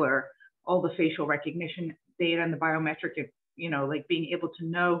particular, all the facial recognition data and the biometric, like being able to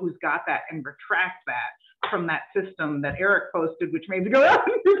know who's got that and retract that from that system that Eric posted, which made me go,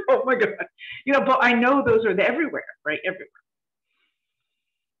 oh my God. But I know those are everywhere, right? Everywhere.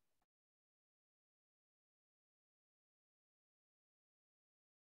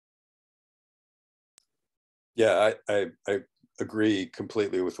 Yeah, I agree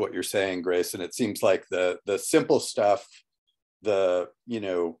completely with what you're saying, Grace. And it seems like the simple stuff, the,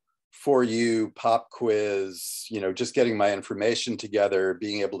 for you pop quiz, just getting my information together,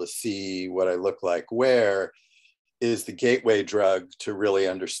 being able to see what I look like where, is the gateway drug to really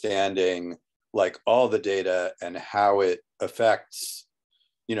understanding like all the data and how it affects,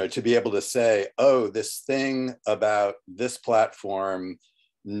 to be able to say, oh, this thing about this platform,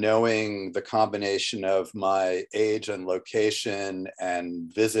 knowing the combination of my age and location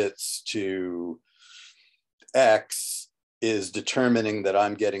and visits to X is determining that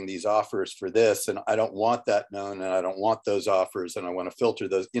I'm getting these offers for this, and I don't want that known, and I don't want those offers, and I want to filter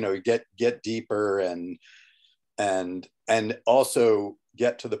those, get deeper and also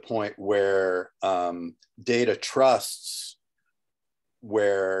get to the point where data trusts,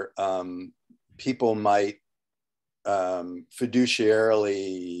 where people might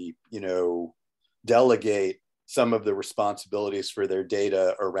fiduciarily, delegate some of the responsibilities for their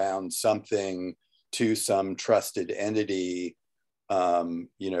data around something to some trusted entity,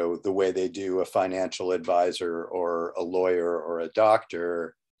 the way they do a financial advisor or a lawyer or a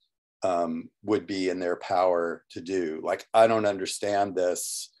doctor, would be in their power to do. Like, I don't understand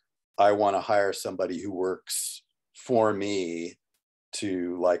this. I want to hire somebody who works for me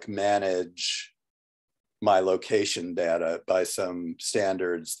to like manage my location data by some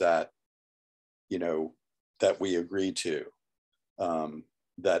standards that, that we agree to,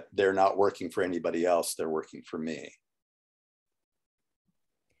 that they're not working for anybody else, they're working for me.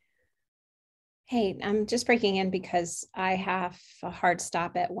 Hey, I'm just breaking in because I have a hard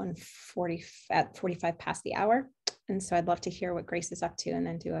stop at 45 past the hour. And so I'd love to hear what Grace is up to and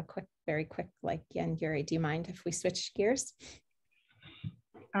then do a very quick, like, Yen, Yuri, do you mind if we switch gears?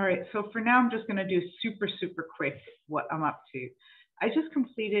 All right, so for now, I'm just gonna do super, super quick what I'm up to. I just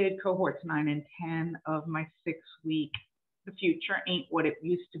completed cohorts 9 and 10 of my 6-week The Future Ain't What It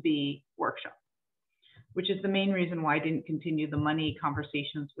Used to Be workshop, which is the main reason why I didn't continue the money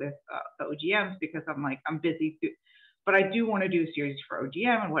conversations with the OGMs, because I'm like, I'm busy, but I do want to do a series for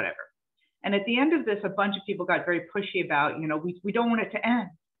OGM and whatever. And at the end of this, a bunch of people got very pushy about, you know, we don't want it to end,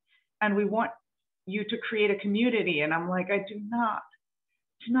 and we want you to create a community. And I'm like, I do not.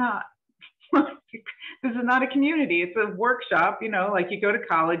 This is not a community. It's a workshop, you know, like you go to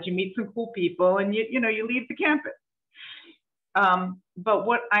college, you meet some cool people, and you leave the campus. But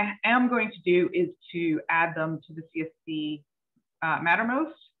what I am going to do is to add them to the CSC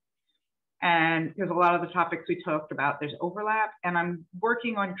Mattermost. And because a lot of the topics we talked about, there's overlap, and I'm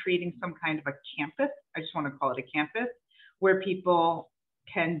working on creating some kind of a campus. I just want to call it a campus where people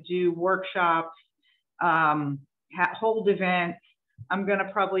can do workshops, hold events. I'm going to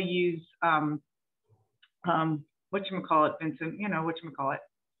probably use, whatchamacallit, Vincent, you know, whatchamacallit,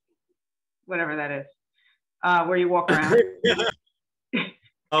 whatever that is, where you walk around.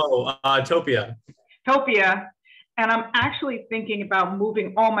 Topia. Topia. And I'm actually thinking about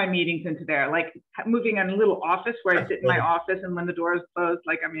moving all my meetings into there, like moving in a little office where I sit in my office, and when the door is closed,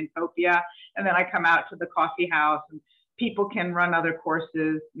 like I'm in Topia, and then I come out to the coffee house, and people can run other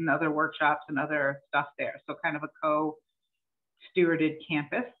courses and other workshops and other stuff there. So kind of a co-stewarded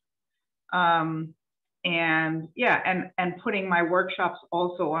campus. And yeah, and putting my workshops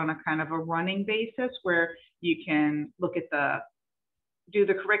also on a kind of a running basis where you can look at do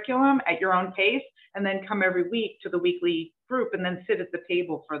the curriculum at your own pace, and then come every week to the weekly group, and then sit at the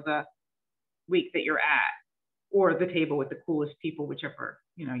table for the week that you're at, or the table with the coolest people, whichever,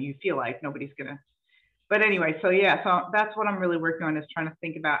 you know, you feel like. Nobody's gonna, but anyway, so yeah, so that's what I'm really working on, is trying to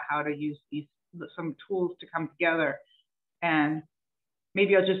think about how to use some tools to come together. And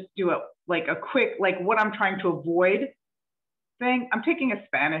maybe I'll just do a quick, like what I'm trying to avoid thing. I'm taking a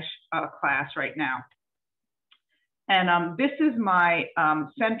Spanish class right now. And this is my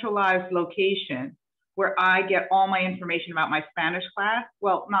centralized location where I get all my information about my Spanish class.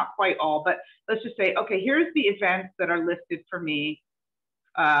 Well, not quite all, but let's just say, okay, here's the events that are listed for me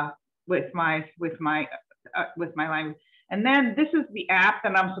with my language. And then this is the app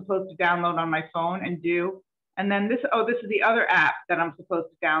that I'm supposed to download on my phone and do. And then this is the other app that I'm supposed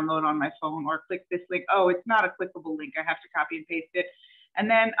to download on my phone, or click this link. Oh, it's not a clickable link. I have to copy and paste it. And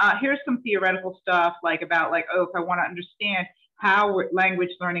then here's some theoretical stuff, like about like, oh, if I want to understand how language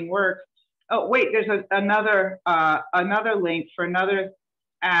learning works. Oh, wait, there's another link for another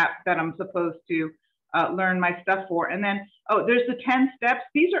app that I'm supposed to learn my stuff for. And then, oh, there's the 10 steps.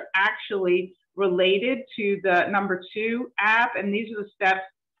 These are actually related to the number 2 app, and these are the steps,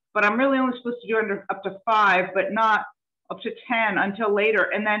 but I'm really only supposed to do up to 5, but not up to 10 until later.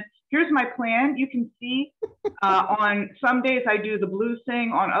 And then here's my plan. You can see on some days I do the blue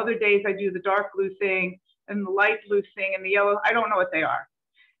thing, on other days I do the dark blue thing, and the light blue thing, and the yellow. I don't know what they are.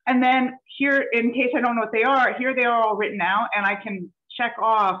 And then here, in case I don't know what they are, here they are all written out, and I can check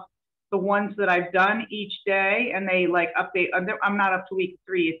off the ones that I've done each day, and they like update. I'm not up to week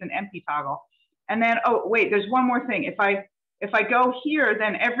 3. It's an empty toggle. And then, oh wait, there's one more thing. If I go here,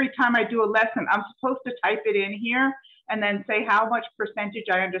 then every time I do a lesson, I'm supposed to type it in here and then say how much percentage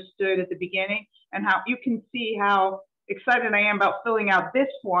I understood at the beginning, and how you can see how excited I am about filling out this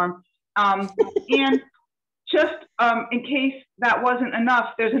form. And just in case that wasn't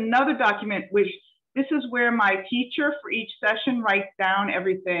enough, there's another document, which this is where my teacher for each session writes down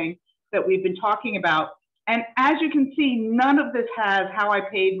everything that we've been talking about. And as you can see, none of this has how I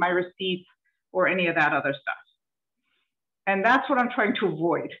paid my receipts or any of that other stuff. And that's what I'm trying to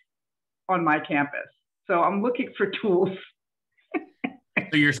avoid on my campus. So I'm looking for tools.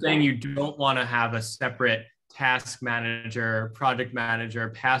 So you're saying you don't want to have a separate task manager, project manager,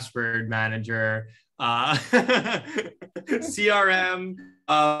 password manager, CRM,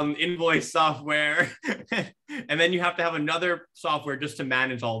 invoice software, and then you have to have another software just to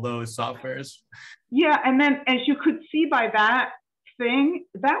manage all those softwares. Yeah, and then as you could see by that thing,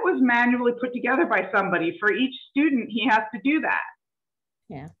 that was manually put together by somebody. For each student, he has to do that.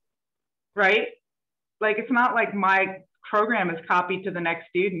 Yeah. Right? Like, it's not like my program is copied to the next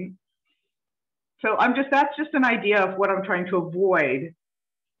student. So that's just an idea of what I'm trying to avoid,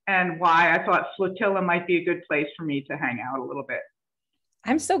 and why I thought Flotilla might be a good place for me to hang out a little bit.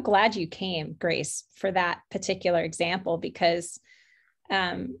 I'm so glad you came, Grace, for that particular example, because,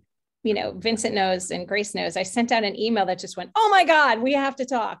 you know, Vincent knows and Grace knows, I sent out an email that just went, oh my God, we have to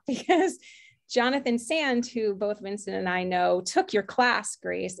talk, because Jonathan Sand, who both Vincent and I know, took your class,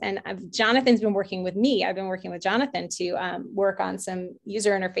 Grace. And Jonathan's been working with me. I've been working with Jonathan to work on some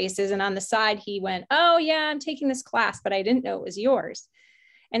user interfaces. And on the side, he went, oh yeah, I'm taking this class, but I didn't know it was yours.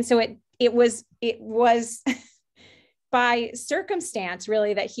 And so it was by circumstance,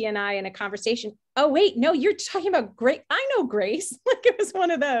 really, that he and I in a conversation, oh, wait, no, you're talking about Grace. I know Grace. Like, it was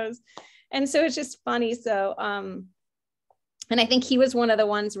one of those. And so it's just funny. So, and I think he was one of the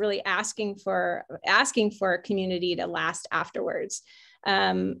ones really asking for a community to last afterwards.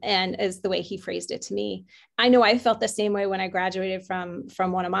 And as the way he phrased it to me, I know I felt the same way when I graduated from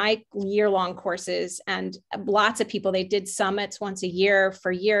one of my year-long courses, and lots of people, they did summits once a year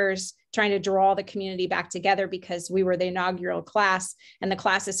for years, trying to draw the community back together because we were the inaugural class and the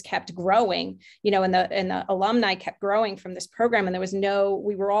classes kept growing, and the alumni kept growing from this program. And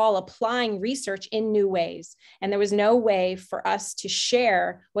we were all applying research in new ways. And there was no way for us to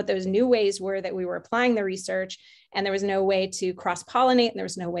share what those new ways were that we were applying the research. And there was no way to cross-pollinate, and there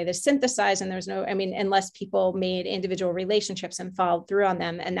was no way to synthesize, and unless people made individual relationships and followed through on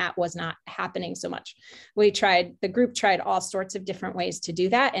them, and that was not happening so much. The group tried all sorts of different ways to do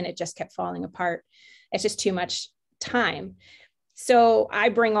that, and it just kept falling apart. It's just too much time. So I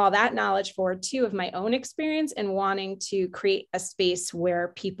bring all that knowledge forward too of my own experience and wanting to create a space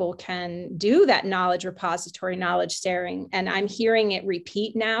where people can do that knowledge repository, knowledge sharing. And I'm hearing it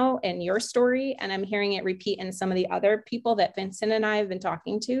repeat now in your story, and I'm hearing it repeat in some of the other people that Vincent and I have been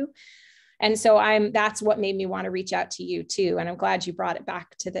talking to. And so that's what made me want to reach out to you too. And I'm glad you brought it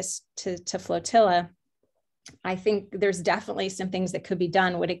back to this, to Flotilla. I think there's definitely some things that could be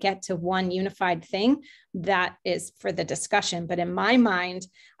done. Would it get to one unified thing? That is for the discussion. But in my mind,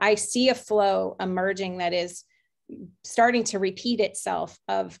 I see a flow emerging that is starting to repeat itself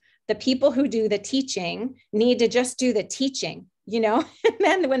of the people who do the teaching need to just do the teaching, and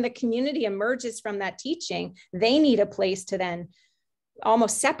then when the community emerges from that teaching, they need a place to then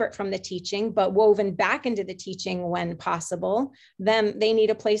almost separate from the teaching, but woven back into the teaching when possible. Then they need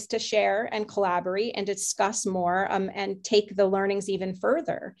a place to share and collaborate and discuss more and take the learnings even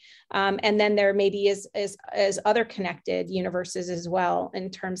further. And then there maybe is other connected universes as well in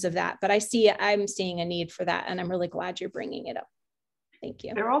terms of that. But I'm seeing a need for that, and I'm really glad you're bringing it up. Thank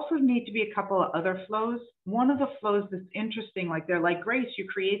you. There also need to be a couple of other flows. One of the flows that's interesting, like they're like, Grace, you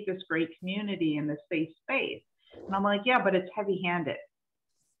create this great community in this safe space. And I'm like, yeah, but it's heavy-handed.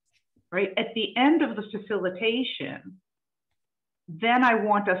 Right? At the end of the facilitation, then I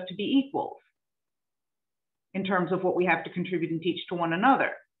want us to be equals in terms of what we have to contribute and teach to one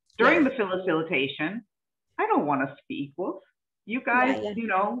another. During the facilitation, I don't want us to be equals. You guys,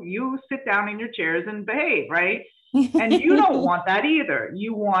 you sit down in your chairs and behave, right? And you don't want that either.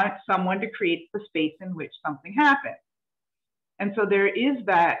 You want someone to create the space in which something happens. And so there is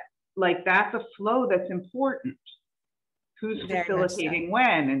that, like, that's a flow that's important. Who's facilitating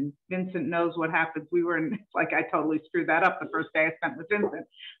when? And Vincent knows what happens. I totally screwed that up the first day I spent with Vincent,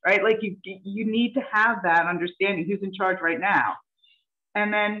 right? Like you need to have that understanding. Who's in charge right now?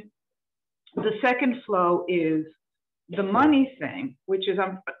 And then the second flow is the money thing, which is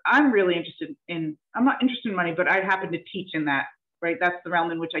I'm really interested in. I'm not interested in money, but I happen to teach in that, right? That's the realm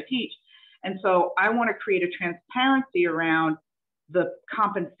in which I teach. And so I want to create a transparency around the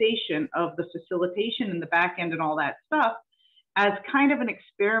compensation of the facilitation and the back end and all that stuff, as kind of an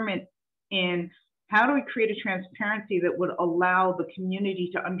experiment in how do we create a transparency that would allow the community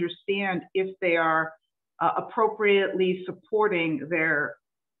to understand if they are appropriately supporting their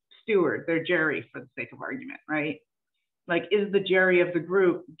steward, their Jerry, for the sake of argument, right? Like, is the Jerry of the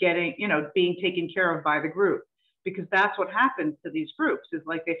group getting, being taken care of by the group? Because that's what happens to these groups, is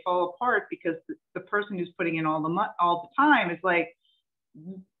like they fall apart because the person who's putting in all the time is like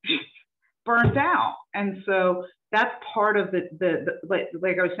burnt out. And so that's part of the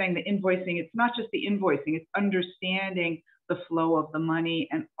like I was saying, the invoicing. It's not just the invoicing, it's understanding the flow of the money,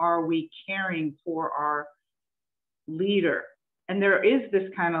 and are we caring for our leader? And there is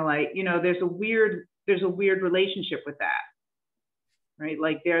this kind of like, there's a weird relationship with that, right?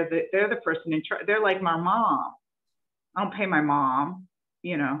 Like they're the person in charge. They're like my mom. I don't pay my mom.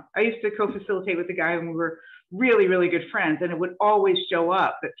 I used to co-facilitate with the guy when we were really, really good friends, and it would always show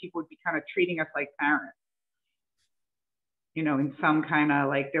up that people would be kind of treating us like parents. In some kind of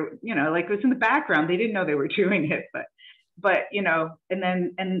like, like it was in the background. They didn't know they were doing it, but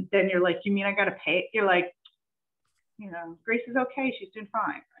and then you're like, you mean I got to pay? You're like, Grace is okay. She's doing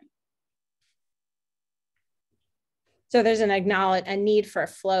fine. Right? So there's a need for a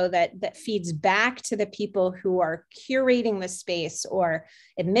flow that feeds back to the people who are curating the space or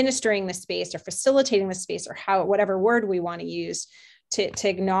administering the space or facilitating the space, or whatever word we want to use, to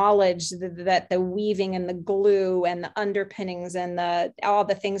acknowledge that the weaving and the glue and the underpinnings and all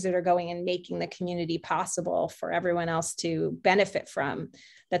the things that are going and making the community possible for everyone else to benefit from,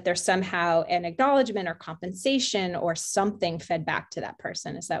 that there's somehow an acknowledgement or compensation or something fed back to that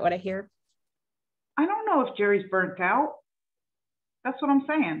person. Is that what I hear? I don't know if Jerry's burnt out. That's what I'm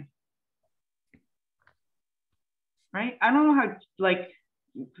saying. Right? I don't know how, like,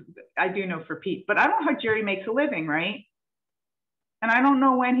 I do know for Pete, but I don't know how Jerry makes a living, right? And I don't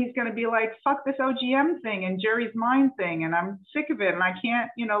know when he's going to be like, fuck this OGM thing and Jerry's mind thing. And I'm sick of it. And I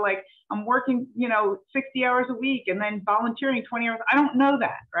can't, you know, like I'm working, you know, 60 hours a week and then volunteering 20 hours. I don't know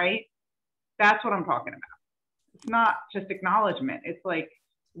that, right? That's what I'm talking about. It's not just acknowledgement. It's like,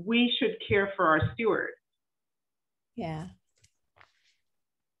 we should care for our steward. Yeah.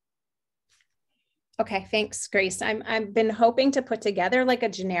 Okay, thanks, Grace. I've been hoping to put together like a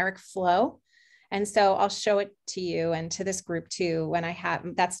generic flow. And so I'll show it to you and to this group too when I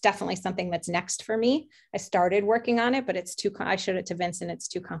have, that's definitely something that's next for me. I started working on it, but it's too, I showed it to Vincent, it's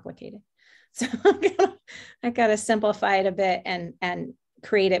too complicated. So I gotta simplify it a bit and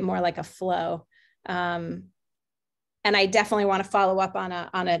create it more like a flow. And I definitely want to follow up on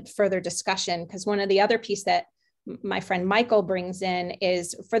a further discussion, because one of the other piece that my friend Michael brings in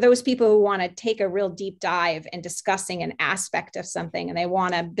is for those people who want to take a real deep dive in discussing an aspect of something, and they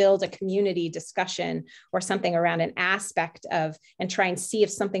want to build a community discussion or something around an aspect of, and try and see if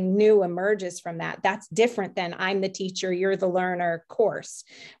something new emerges from that. That's different than I'm the teacher, you're the learner course,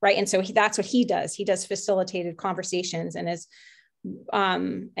 right? And so that's what he does. He does facilitated conversations and is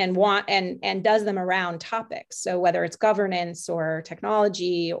and does them around topics. So whether it's governance or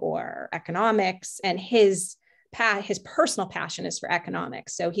technology or economics, and his personal passion is for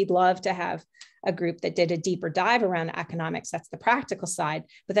economics. So he'd love to have a group that did a deeper dive around economics. That's the practical side.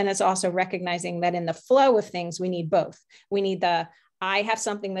 But then it's also recognizing that in the flow of things, we need both. We need I have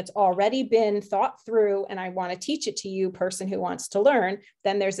something that's already been thought through and I want to teach it to you, person who wants to learn.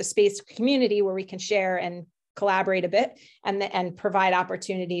 Then there's a space community where we can share and collaborate a bit and provide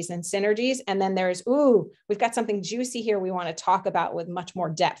opportunities and synergies. And then there's, we've got something juicy here we want to talk about with much more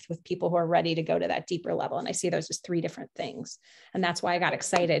depth with people who are ready to go to that deeper level. And I see those as three different things. And that's why I got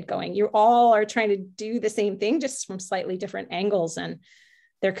excited going, you all are trying to do the same thing, just from slightly different angles. And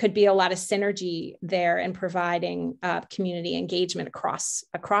there could be a lot of synergy there in providing community engagement across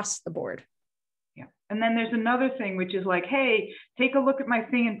the board. Yeah. And then there's another thing, which is like, hey, take a look at my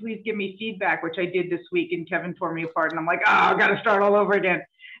thing and please give me feedback, which I did this week, and Kevin tore me apart and I'm like, I got to start all over again.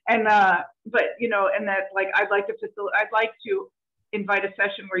 And, but you know, and that like, I'd like to invite a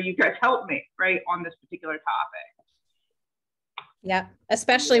session where you guys help me, right, on this particular topic. Yeah.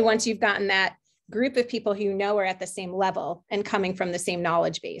 Especially once you've gotten that group of people who you know are at the same level and coming from the same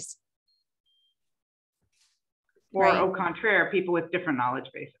knowledge base. Or right. Au contraire, people with different knowledge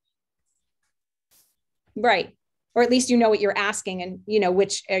bases. Right. Or at least you know what you're asking, and you know,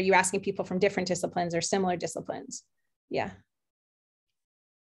 which are you asking people from different disciplines or similar disciplines? Yeah.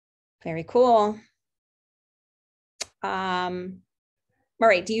 Very cool. All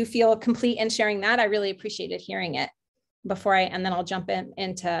right. Do you feel complete in sharing that? I really appreciated hearing it and then I'll jump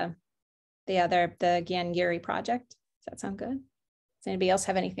into the Gyangiri project. Does that sound good? Does anybody else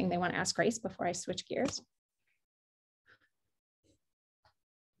have anything they want to ask Grace before I switch gears?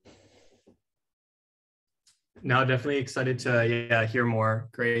 No, definitely excited to hear more,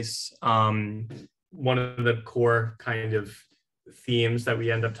 Grace. One of the core kind of themes that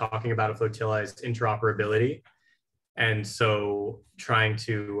we end up talking about at Flotilla is interoperability. And so trying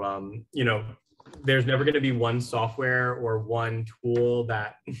to, there's never going to be one software or one tool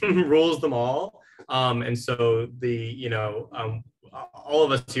that rules them all. And so all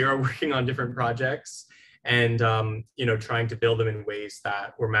of us here are working on different projects and trying to build them in ways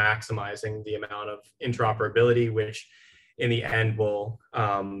that we're maximizing the amount of interoperability, which in the end will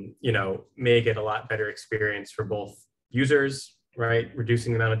make it a lot better experience for both users, right?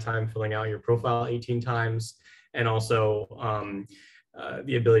 Reducing the amount of time filling out your profile 18 times, and also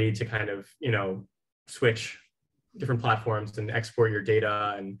the ability to kind of switch different platforms and export your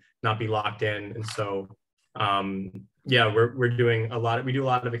data and not be locked in. And so we're doing we do a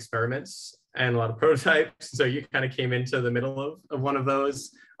lot of experiments and a lot of prototypes. So you kind of came into the middle of one of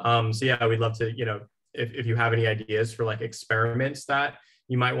those. We'd love to, if you have any ideas for like experiments that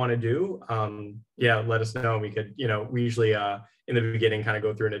you might want to do, let us know. We could, we usually in the beginning kind of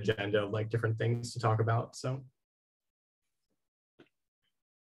go through an agenda of like different things to talk about. So.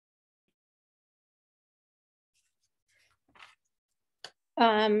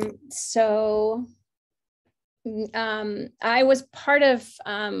 I was part of,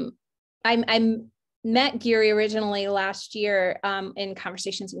 I'm met Geary originally last year in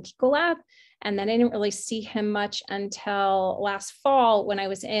Conversations in Lab. And then I didn't really see him much until last fall when I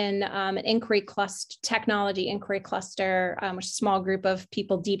was in an inquiry cluster, technology inquiry cluster, which is a small group of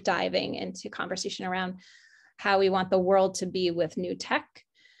people deep diving into conversation around how we want the world to be with new tech.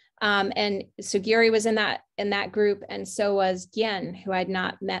 And so Geary was in that group, and so was Gien, who I'd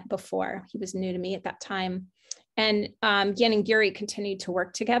not met before. He was new to me at that time. And Gien and Geary continued to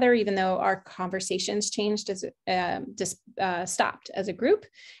work together, even though our conversations changed as stopped as a group.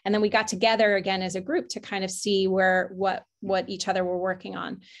 And then we got together again as a group to kind of see what each other were working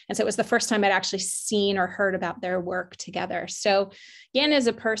on. And so it was the first time I'd actually seen or heard about their work together. So Gien is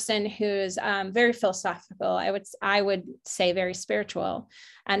a person who's very philosophical. I would say very spiritual,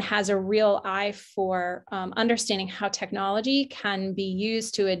 and has a real eye for understanding how technology can be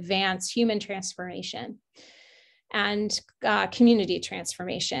used to advance human transformation and community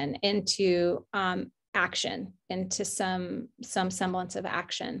transformation into action, into some semblance of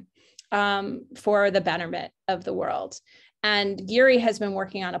action for the betterment of the world. And Geary has been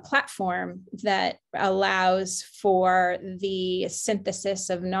working on a platform that allows for the synthesis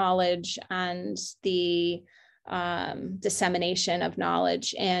of knowledge and the dissemination of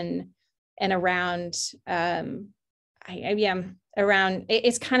knowledge in and around around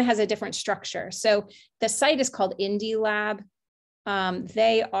it kind of has a different structure. So the site is called Indie Lab.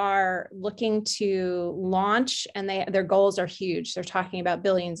 They are looking to launch, and their goals are huge. They're talking about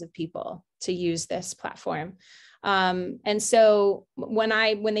billions of people to use this platform. And so when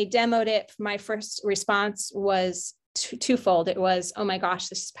they demoed it, my first response was twofold. It was, oh my gosh,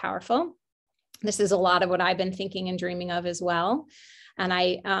 this is powerful. This is a lot of what I've been thinking and dreaming of as well. And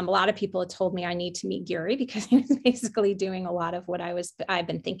a lot of people had told me I need to meet Geary because he was basically doing a lot of what I've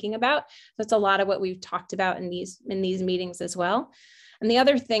been thinking about. So it's a lot of what we've talked about in these meetings as well. And the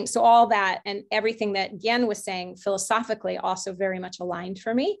other thing, so all that and everything that Gien was saying philosophically also very much aligned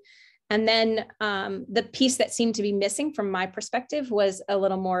for me. And then the piece that seemed to be missing from my perspective was a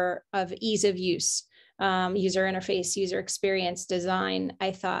little more of ease of use, user interface, user experience, design,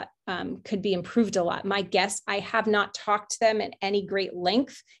 I thought could be improved a lot. My guess, I have not talked to them at any great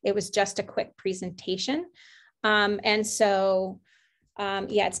length. It was just a quick presentation. And so,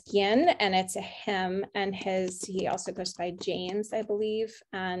 yeah, it's Gien and it's a him, and he also goes by James, I believe,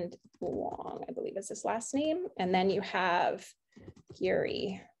 and Wong, I believe is his last name. And then you have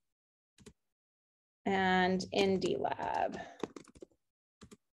Geary and Indie Lab.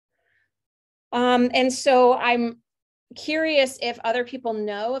 And so I'm curious if other people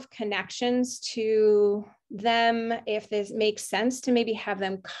know of connections to them, if this makes sense to maybe have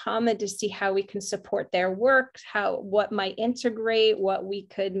them come and to see how we can support their work, what might integrate, what we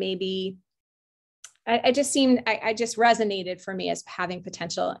could maybe, I just resonated for me as having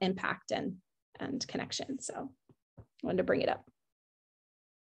potential impact and connection. So I wanted to bring it up.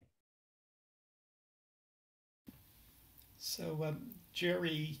 So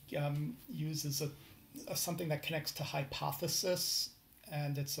Jerry uses something that connects to hypothesis,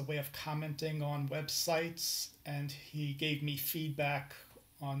 and it's a way of commenting on websites. And he gave me feedback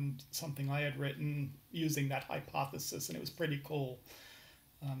on something I had written using that hypothesis, and it was pretty cool.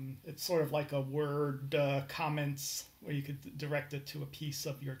 It's sort of like a Word comments where you could direct it to a piece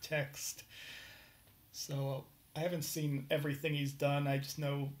of your text. So I haven't seen everything he's done. I just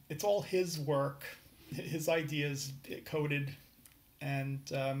know it's all his work, his ideas coded, and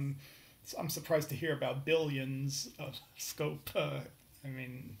so I'm surprised to hear about billions of scope. I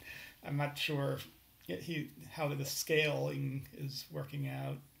mean, I'm not sure how the scaling is working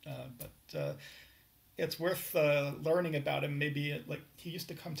out, but it's worth learning about him. Maybe like he used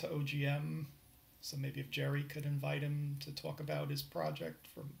to come to OGM, so maybe if Jerry could invite him to talk about his project,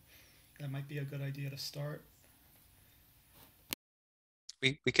 that might be a good idea to start.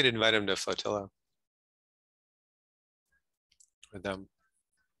 We could invite him to Flotilla with them.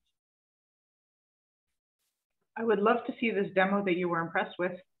 I would love to see this demo that you were impressed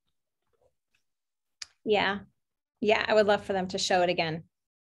with. Yeah, I would love for them to show it again.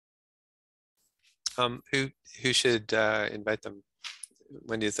 Who should invite them?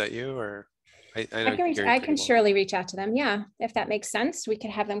 Wendy, is that you, or I can surely reach out to them. Yeah, if that makes sense, we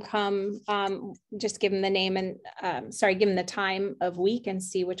could have them come. Just give them the name and give them the time of week and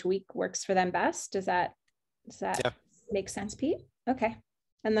see which week works for them best. Does that make sense, Pete? Okay,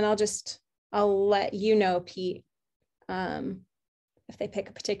 and then I'll let you know, Pete, if they pick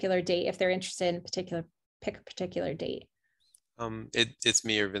a particular date, if they're interested in pick a particular date. It's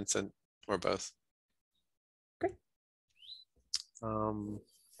me or Vincent or both. Great.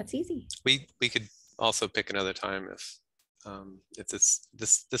 That's easy. We could also pick another time if it's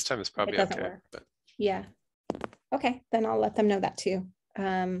this time is probably okay. But Yeah. Okay, then I'll let them know that too.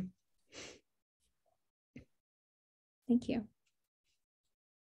 Thank you.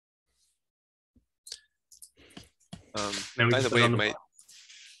 By the way,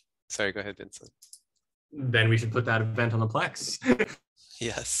 sorry, go ahead, Vincent. Then we should put that event on the Plex.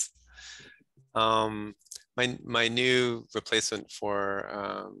 Yes. My new replacement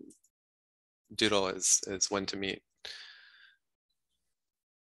for Doodle is When to Meet.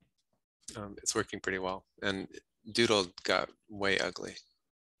 It's working pretty well, and Doodle got way ugly.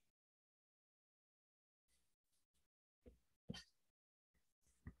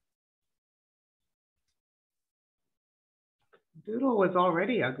 Doodle was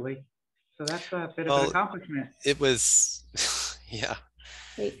already ugly, so that's a bit of an accomplishment. It was, yeah.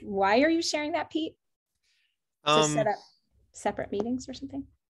 Wait, why are you sharing that, Pete? To set up separate meetings or something?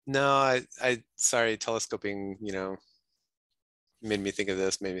 No, I sorry, telescoping, you know, made me think of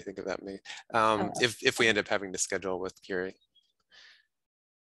this, made me think of that. If we end up having to schedule with Gary.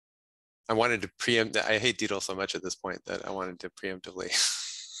 I wanted to preempt, I hate Doodle so much at this point that I wanted to preemptively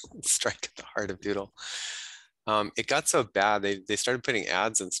strike at the heart of Doodle. It got so bad, they started putting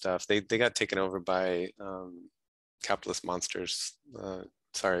ads and stuff. They got taken over by capitalist monsters.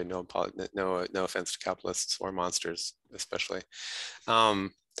 Sorry, no offense to capitalists or monsters, especially.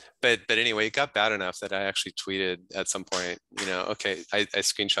 But anyway, it got bad enough that I actually tweeted at some point, you know, okay, I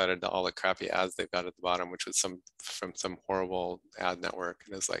screenshotted all the crappy ads they've got at the bottom, which was from some horrible ad network.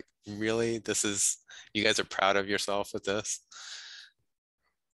 And it was like, really? This is, you guys are proud of yourself with this?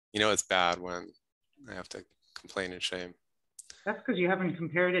 You know, it's bad when I have to complain and shame. That's because you haven't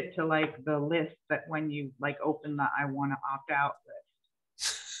compared it to like the list that when you like open the I want to opt out list.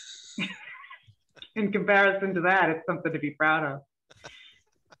 In comparison to that, it's something to be proud of.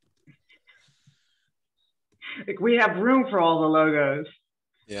 Like we have room for all the logos.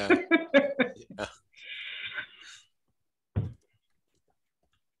 Yeah. Yeah.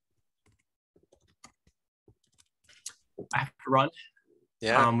 I have to run.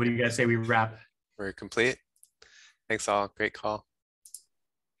 Yeah. What do you guys say we wrap? We're complete. Thanks all. Great call.